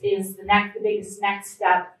is the biggest next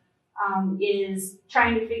step is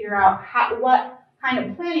trying to figure out what kind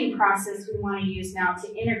of planning process we want to use now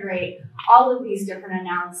to integrate all of these different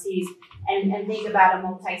analyses and think about a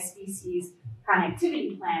multi-species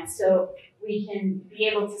connectivity plan. So we can be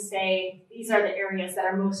able to say, these are the areas that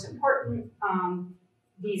are most important,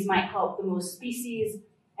 these might help the most species,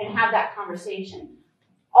 and have that conversation.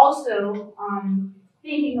 Also,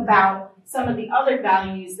 thinking about some of the other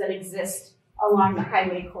values that exist along the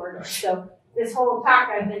highway corridor. So this whole talk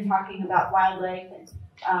I've been talking about wildlife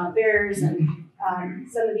and bears and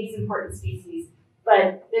some of these important species,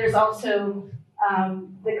 but there's also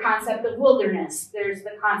the concept of wilderness. There's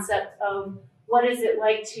the concept of what is it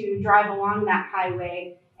like to drive along that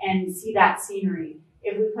highway and see that scenery.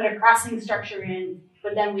 If we put a crossing structure in,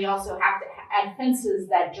 but then we also have to add fences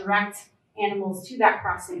that direct animals to that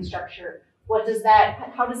crossing structure,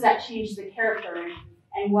 how does that change the character,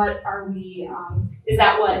 and what are we, is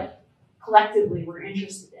that what collectively we're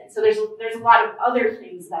interested in? So there's a lot of other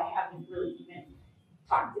things that I haven't really even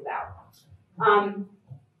talked about.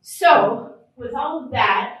 So with all of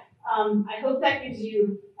that, I hope that gives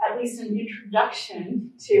you at least an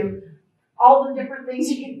introduction to all the different things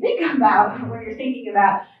you can think about when you're thinking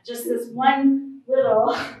about just this one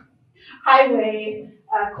little highway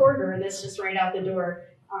corridor that's just right out the door,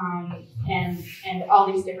 and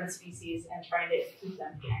all these different species and trying to keep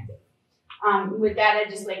them connected. With that, I'd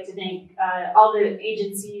just like to thank all the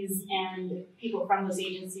agencies and people from those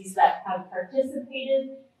agencies that have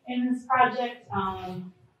participated in this project.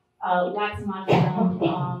 Lots and lots of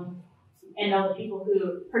them, and all the people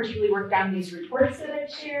who particularly worked on these reports that I've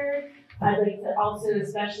shared. I'd like to also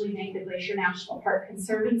especially thank the Glacier National Park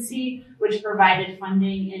Conservancy, which provided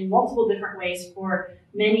funding in multiple different ways for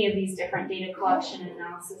many of these different data collection and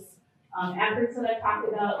analysis efforts that I've talked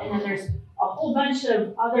about. And then there's a whole bunch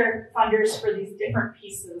of other funders for these different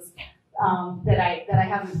pieces that I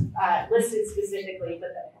haven't listed specifically,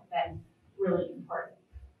 but that have been really important.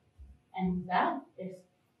 And with that,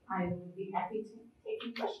 I would be happy to take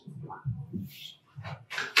any questions if you want.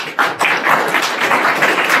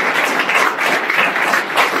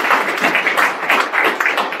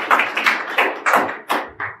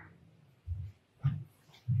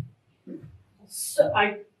 So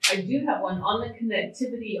I do have one on the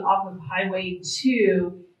connectivity off of Highway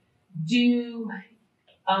 2.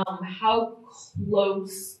 How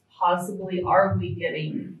close possibly are we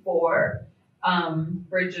getting for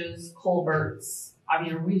bridges, culverts? I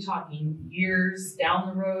mean, are we talking years down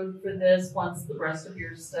the road for this once the rest of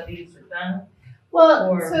your studies are done?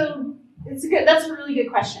 Well, so that's a really good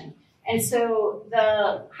question. And so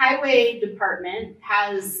the highway department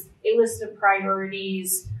has a list of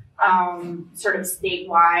priorities, sort of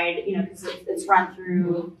statewide, because it's run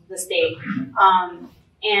through the state.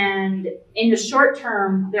 And in the short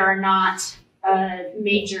term, there are not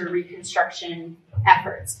major reconstruction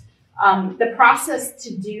efforts. The process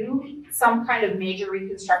to do some kind of major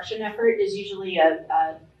reconstruction effort is usually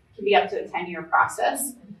can be up to a 10-year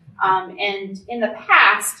process. And in the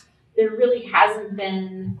past, there really hasn't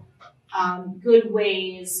been good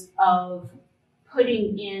ways of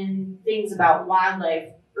putting in things about wildlife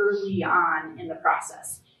early on in the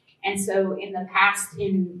process. And so in the past,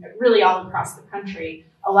 in really all across the country,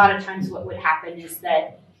 a lot of times what would happen is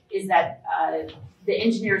that the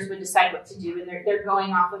engineers would decide what to do, and they're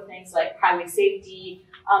going off of things like highway safety.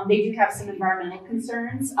 They do have some environmental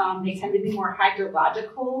concerns. They tend to be more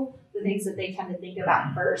hydrological, the things that they tend to think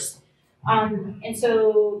about first. And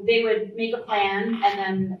so they would make a plan, and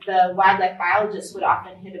then the wildlife biologists would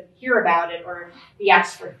often hear about it or be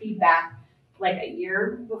asked for feedback like a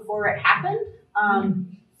year before it happened.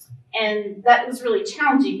 And that was really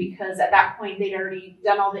challenging because at that point they'd already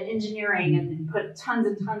done all the engineering and put tons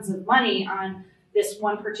and tons of money on this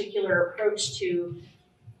one particular approach to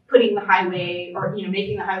putting the highway or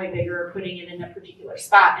making the highway bigger or putting it in a particular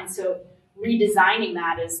spot. And so redesigning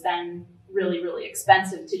that is then really, really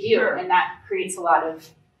expensive to do. Sure. And that creates a lot of,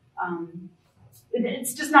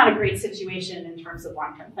 it's just not a great situation in terms of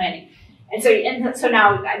long-term planning. And so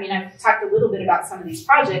now, I mean, I've talked a little bit about some of these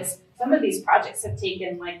projects. Some of these projects have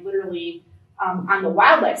taken like literally on the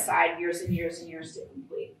wildlife side, years and years and years to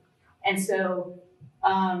complete. And so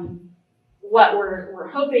what we're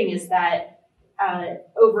hoping is that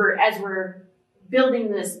as we're building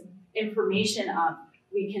this information up,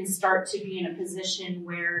 we can start to be in a position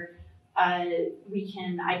where we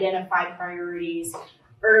can identify priorities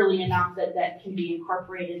early enough that can be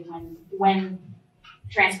incorporated when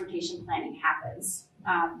transportation planning happens.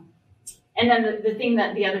 And then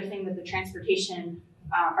the other thing that the transportation,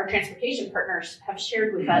 our transportation partners have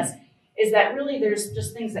shared with us is that really there's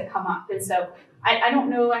just things that come up. And so I don't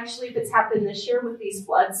know actually if it's happened this year with these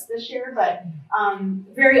floods this year, but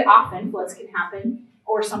very often floods can happen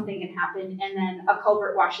or something can happen and then a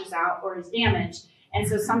culvert washes out or is damaged. And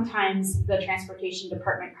so sometimes the transportation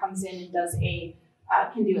department comes in and does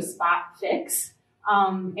can do a spot fix.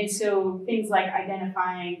 And so things like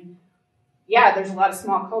identifying, there's a lot of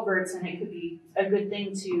small culverts and it could be a good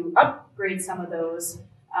thing to upgrade some of those,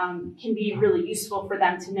 can be really useful for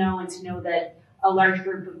them to know and to know that a large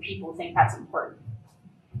group of people think that's important.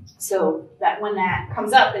 So that when that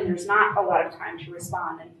comes up and there's not a lot of time to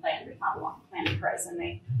respond and plan, there's not a long planning horizon,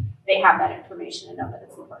 they have that information and know that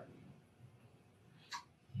it's important.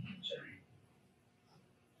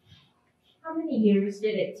 How many years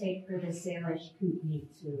did it take for the Salish Kootenai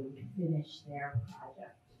to finish their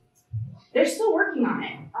project? They're still working on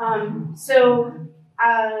it.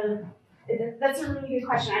 That's a really good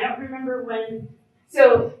question. I don't remember when.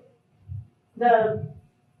 So the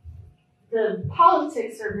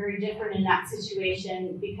politics are very different in that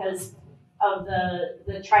situation because of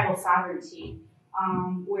the tribal sovereignty,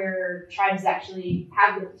 where tribes actually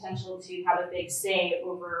have the potential to have a big say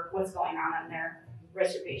over what's going on their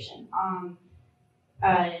reservation.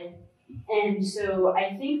 And so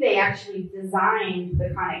I think they actually designed the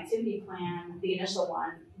connectivity plan, the initial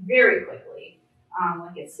one, very quickly,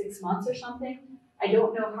 like it's 6 months or something. I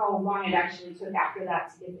don't know how long it actually took after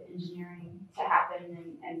that to get the engineering to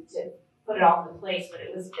happen and to put it all into place, but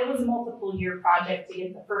it was a multiple year project to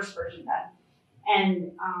get the first version done.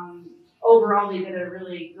 And overall, they did a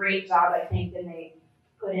really great job, I think, and they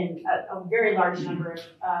put in a very large number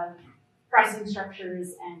of crossing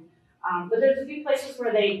structures and but there's a few places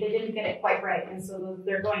where they didn't get it quite right, and so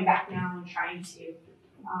they're going back now and trying to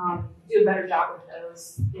do a better job with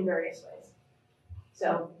those in various ways.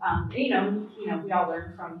 So we all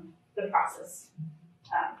learn from the process,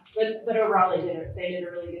 but overall they did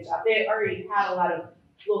a really good job. They already had a lot of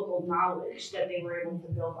local knowledge that they were able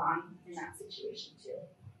to build on in that situation too.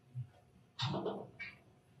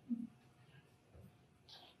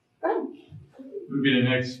 Good. Would be the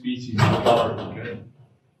next species of flower? Okay.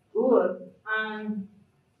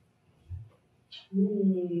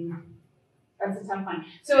 Ooh, that's a tough one.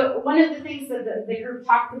 So one of the things that the group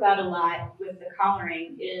talked about a lot with the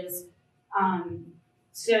collaring is,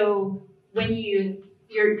 so when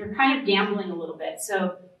you're kind of gambling a little bit.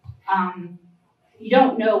 So you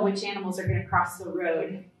don't know which animals are going to cross the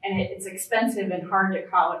road, and it's expensive and hard to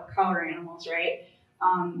collar animals, right?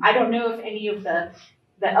 I don't know if any of the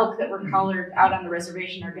elk that were collared out on the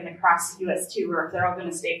reservation are going to cross US2 or if they're all going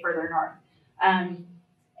to stay further north.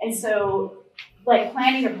 And so, like,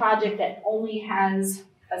 planning a project that only has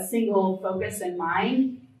a single focus in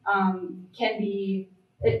mind can be,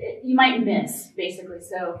 you might miss, basically.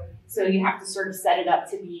 So you have to sort of set it up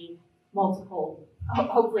to be multiple,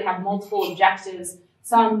 hopefully have multiple objectives,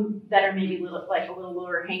 some that are maybe a little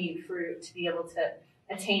lower hanging fruit to be able to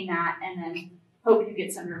attain that, and then hope you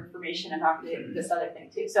get some information about this other thing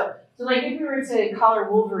too. So like if we were to collar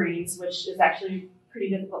wolverines, which is actually pretty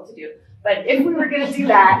difficult to do, but if we were going to do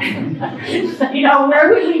that, where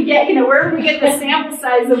would we get the sample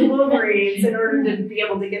size of wolverines in order to be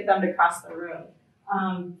able to get them to cross the road?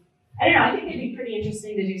 I don't know. I think it'd be pretty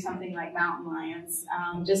interesting to do something like mountain lions,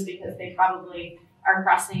 just because they probably are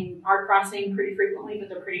crossing pretty frequently, but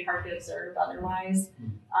they're pretty hard to observe otherwise.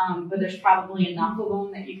 But there's probably enough of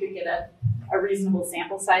them that you could get a reasonable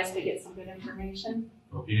sample size to get some good information.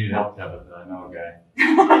 Well, if you need help, Tabitha, I know a guy.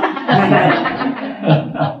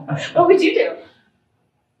 What would you do?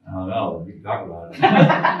 I don't know. We can talk about it.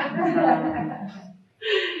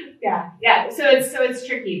 Yeah. So it's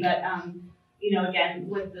tricky, but again,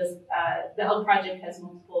 with this, the elk project has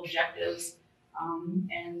multiple objectives,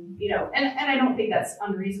 and I don't think that's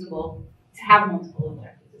unreasonable to have multiple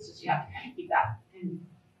objectives. It's just you have to kind of keep that in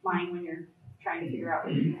mind when you're trying to figure out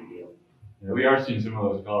what you're going to do. Yeah, we are seeing some of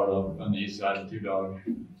those collared elk on the east side of Two Dog.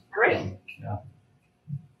 Great. Yeah.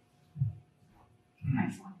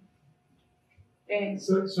 Excellent. Okay.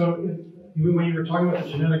 So when you were talking about the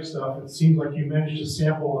genetic stuff, it seems like you managed to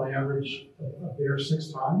sample on average a bear 6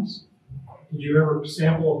 times. Did you ever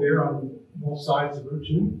sample a bear on both sides of Route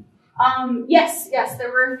 2? Yes, there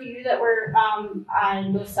were a few that were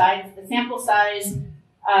on both sides. The sample size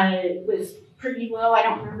was pretty low. I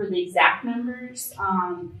don't remember the exact numbers.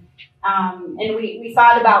 And we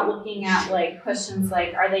thought about looking at like questions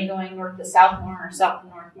like, are they going north to south more or south to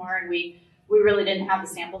north more? And we really didn't have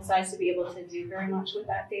the sample size to be able to do very much with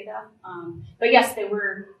that data. But yes, they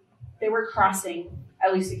were crossing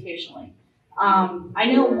at least occasionally. I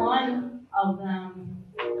know one of them,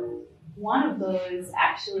 one of those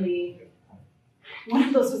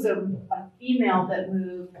was a female that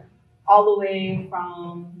moved all the way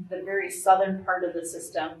from the very southern part of the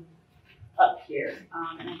system up here.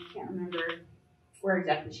 And I can't remember where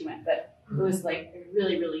exactly she went, but it was like a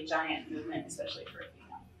really, really giant movement, especially for a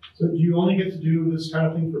female. So do you only get to do this kind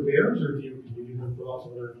of thing for bears, or do you do it for lots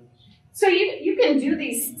of other animals? So you can do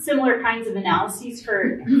these similar kinds of analyses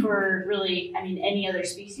for really, I mean, any other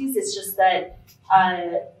species. It's just that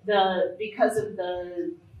because of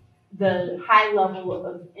the high level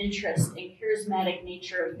of interest and charismatic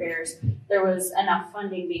nature of bears, there was enough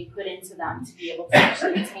funding being put into them to be able to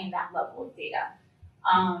actually attain that level of data.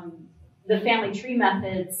 The family tree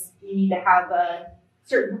methods, you need to have a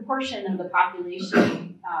certain proportion of the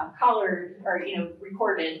population colored or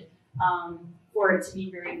recorded for it to be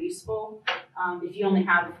very useful. If you only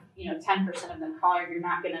have 10% of them colored, you're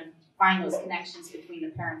not going to find those connections between the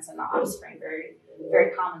parents and the offspring very,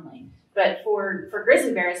 very commonly. But for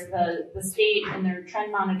grizzly bears, the state and their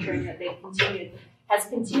trend monitoring that they've has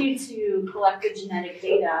continued to collect the genetic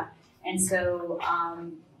data, and so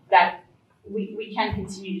that we can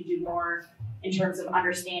continue to do more in terms of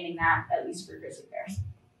understanding that, at least for grizzly bears.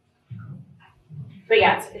 But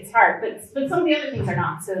yeah, it's hard. But some of the other things are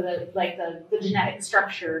not. So the genetic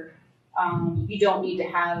structure, you don't need to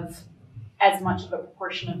have as much of a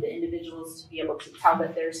proportion of the individuals to be able to tell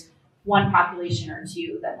that there's one population or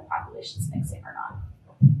two that the population's mixing or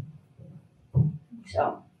not.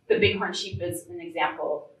 So the bighorn sheep is an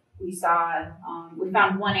example. We found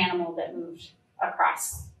one animal that moved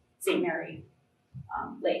across St. Mary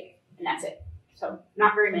Lake, and that's it. So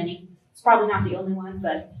not very many. It's probably not the only one,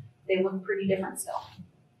 but they look pretty different still.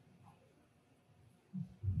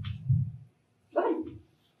 Go ahead.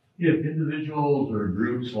 If individuals or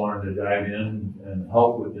groups wanted to dive in and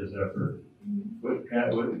help with this effort,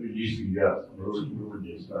 what would you suggest? Where would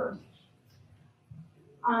you start?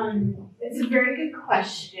 It's a very good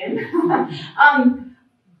question.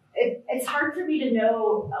 It's hard for me to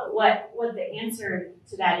know what the answer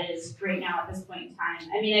to that is right now at this point in time.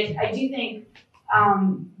 I mean, I do think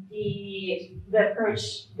the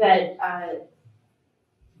approach that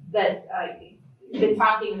you've been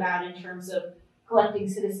talking about in terms of collecting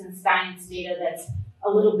citizen science data that's a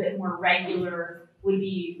little bit more regular would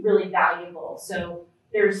be really valuable. So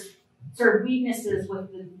there's sort of weaknesses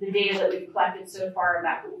with the data that we've collected so far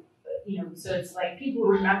that, so it's like people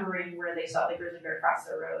remembering where they saw the grizzly bear cross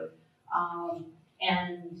the road.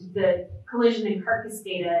 And the collision and carcass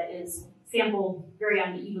data is sampled very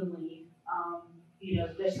unevenly.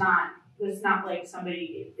 There's not like that's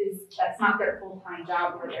not their full-time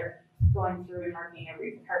job where they're going through and marking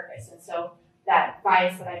every carcass. And so that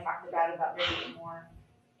bias that I talked about there being more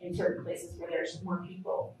in certain places where there's more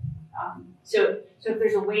people. So if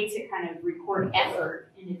there's a way to kind of record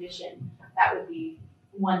effort in addition, that would be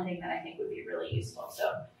one thing that I think would be really useful.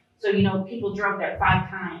 So people drove there 5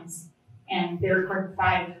 times and they recorded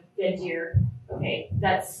 5 dead deer. Okay,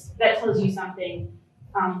 that tells you something.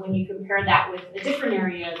 When you compare that with a different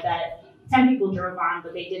area that 10 people drove on,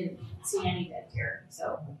 but they didn't see any dead deer.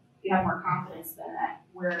 So you have more confidence than that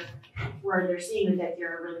where they're seeing the dead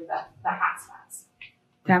deer are really the hot spots.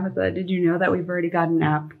 Tabitha, did you know that we've already got an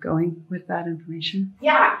app going with that information?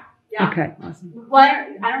 Yeah. Okay, awesome. Well,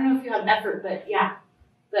 I don't know if you have effort, but yeah,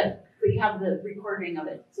 but you have the recording of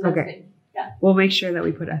it, so that's good. Yeah. We'll make sure that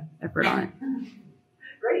we put effort on it.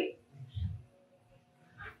 Great.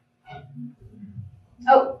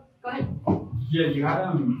 Oh, go ahead. Yeah, you had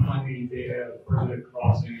plenty data for the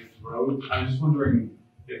crossing of the road. I'm just wondering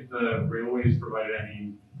if the railways provided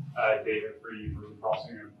any data for you for the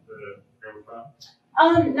crossing of the railway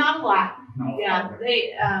track. Not a lot. No.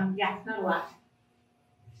 Yeah, not a lot.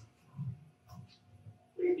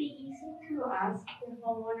 Would it be easy to ask the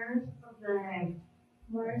homeowners of the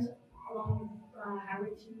moors along highway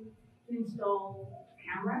to install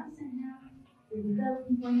cameras and have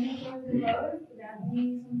them pointing towards the road? Would that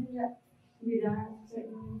be something that could be done at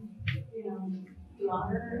certain,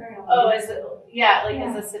 water? As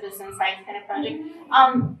a citizen science kind of project.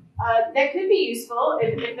 That could be useful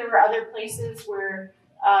if there were other places where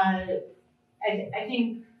I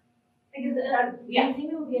think. Because do you think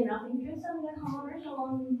there would be enough interest on the homeowners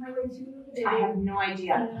along highway 2? I have no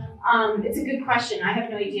idea. It's a good question. I have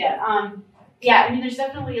no idea. There's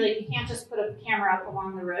definitely you can't just put a camera up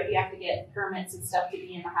along the road. You have to get permits and stuff to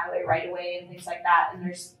be in the highway right away and things like that. And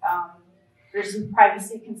there's some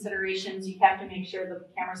privacy considerations. You have to make sure the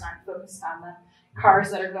cameras aren't focused on the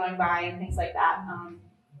cars that are going by and things like that.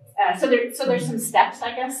 So there's some steps,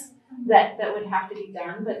 I guess, that would have to be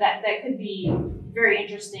done, but that could be very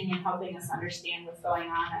interesting in helping us understand what's going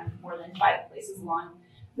on more than 5 places along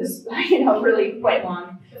this, really quite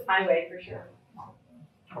long highway for sure.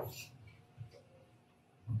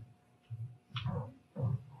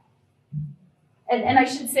 And I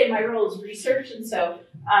should say my role is research, and so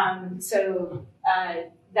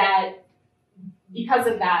that because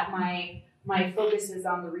of that, my focus is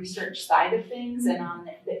on the research side of things and on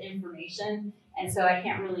the information, and so I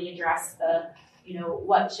can't really address the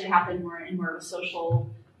what should happen in more of a social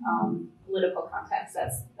political context.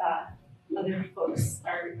 That's other folks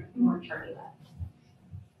are more in charge of that.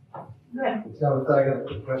 Good. Tabitha, I got a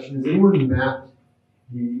quick question. Has anyone mapped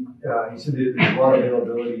you said that there's a lot of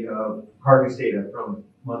availability of carcass data from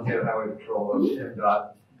Montana Highway Patrol and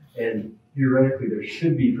MDOT, and theoretically there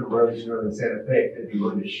should be from Burlington Northern Santa Fe if they'd be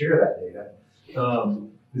willing to share that data.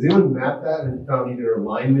 Does anyone map that and found either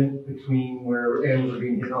alignment between where animals are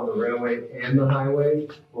being hit on the railway and the highway,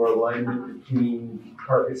 or alignment between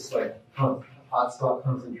carcass, like hotspot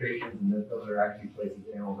concentrations, and that those are actually places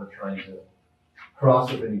animals are trying to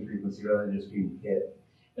cross with any frequency rather than just being hit?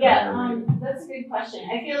 Yeah, that's a good question.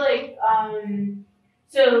 I feel like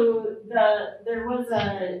there was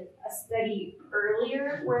a study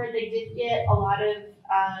earlier where they did get a lot of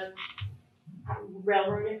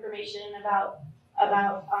railroad information about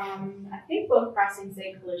I think both crossings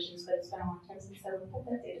and collisions, but it's been a long time since I looked at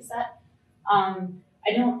that data set.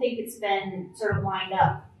 I don't think it's been sort of lined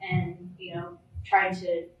up and tried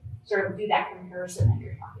to sort of do that comparison that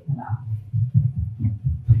you're talking about.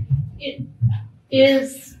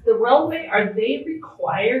 Is the railway, are they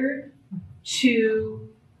required to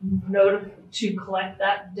collect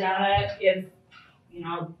that data if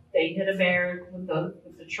they hit a bear with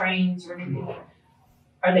the trains or anything?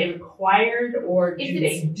 Are they required, or do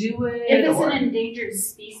they do it? If it's an endangered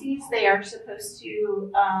species, they are supposed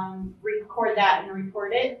to record that and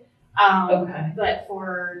report it. Okay. But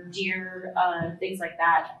for deer, things like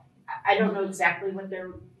that, I don't know exactly what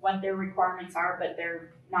their requirements are, but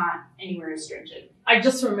they're not anywhere as stringent. I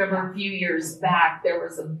just remember a few years back there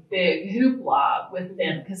was a big hoopla with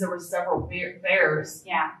them because there were several bears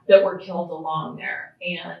that were killed along there,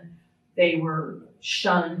 and they were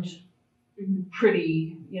shunned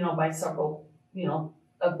pretty, by several,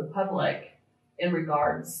 of the public in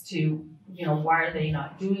regards to, why are they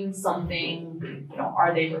not doing something?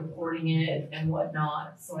 Are they reporting it and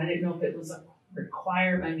whatnot? So I didn't know if it was a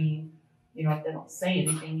requirement. I mean, if they don't say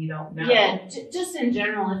anything, you don't know. Yeah, just in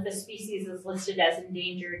general, if the species is listed as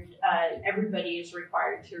endangered, everybody is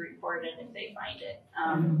required to report it if they find it.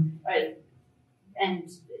 And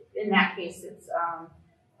in that case, it's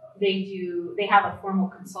they have a formal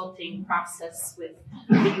consulting process with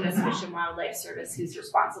the U.S. Fish and Wildlife Service, who's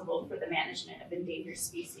responsible for the management of endangered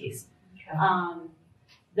species. Okay.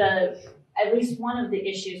 At least one of the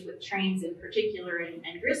issues with trains in particular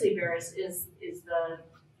and grizzly bears is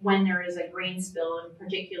when there is a grain spill in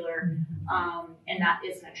particular, and that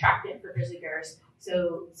is an attractant for grizzly bears.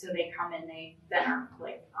 So they come and they then are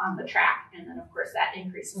like on the track, and then of course that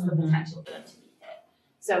increases the potential for them to be hit.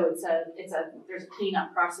 So there's a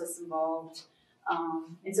cleanup process involved,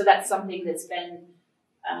 and so that's something that's been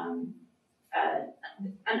an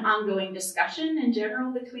ongoing discussion in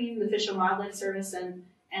general between the Fish and Wildlife Service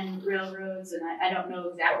and railroads, and I don't know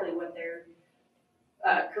exactly what their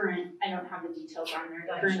current, I don't have the details on their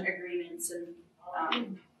current agreements and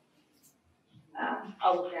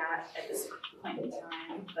all of that at this point in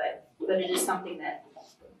time, but it is something that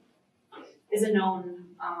is a known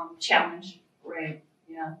challenge. Right,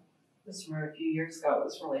 yeah. Just remember a few years ago, it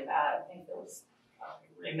was really bad. I think there was, I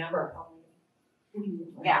don't remember how many.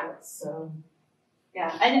 Yeah. So.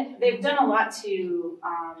 Yeah, and they've done a lot to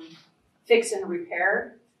fix and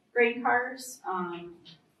repair grain cars.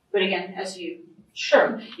 But again, as you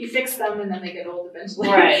fix them and then they get old eventually.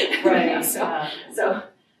 Right. So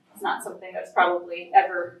it's not something that's probably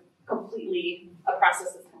ever a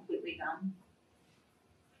process that's completely done.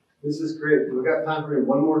 This is great. We've got time for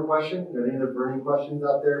one more question. Are there any other burning questions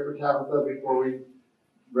out there for Tabitha before we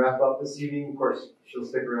wrap up this evening? Of course, she'll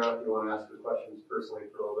stick around if you want to ask her questions personally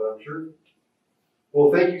for a little bit, I'm sure.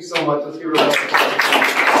 Well, thank you so much. Let's give her a round of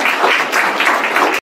applause.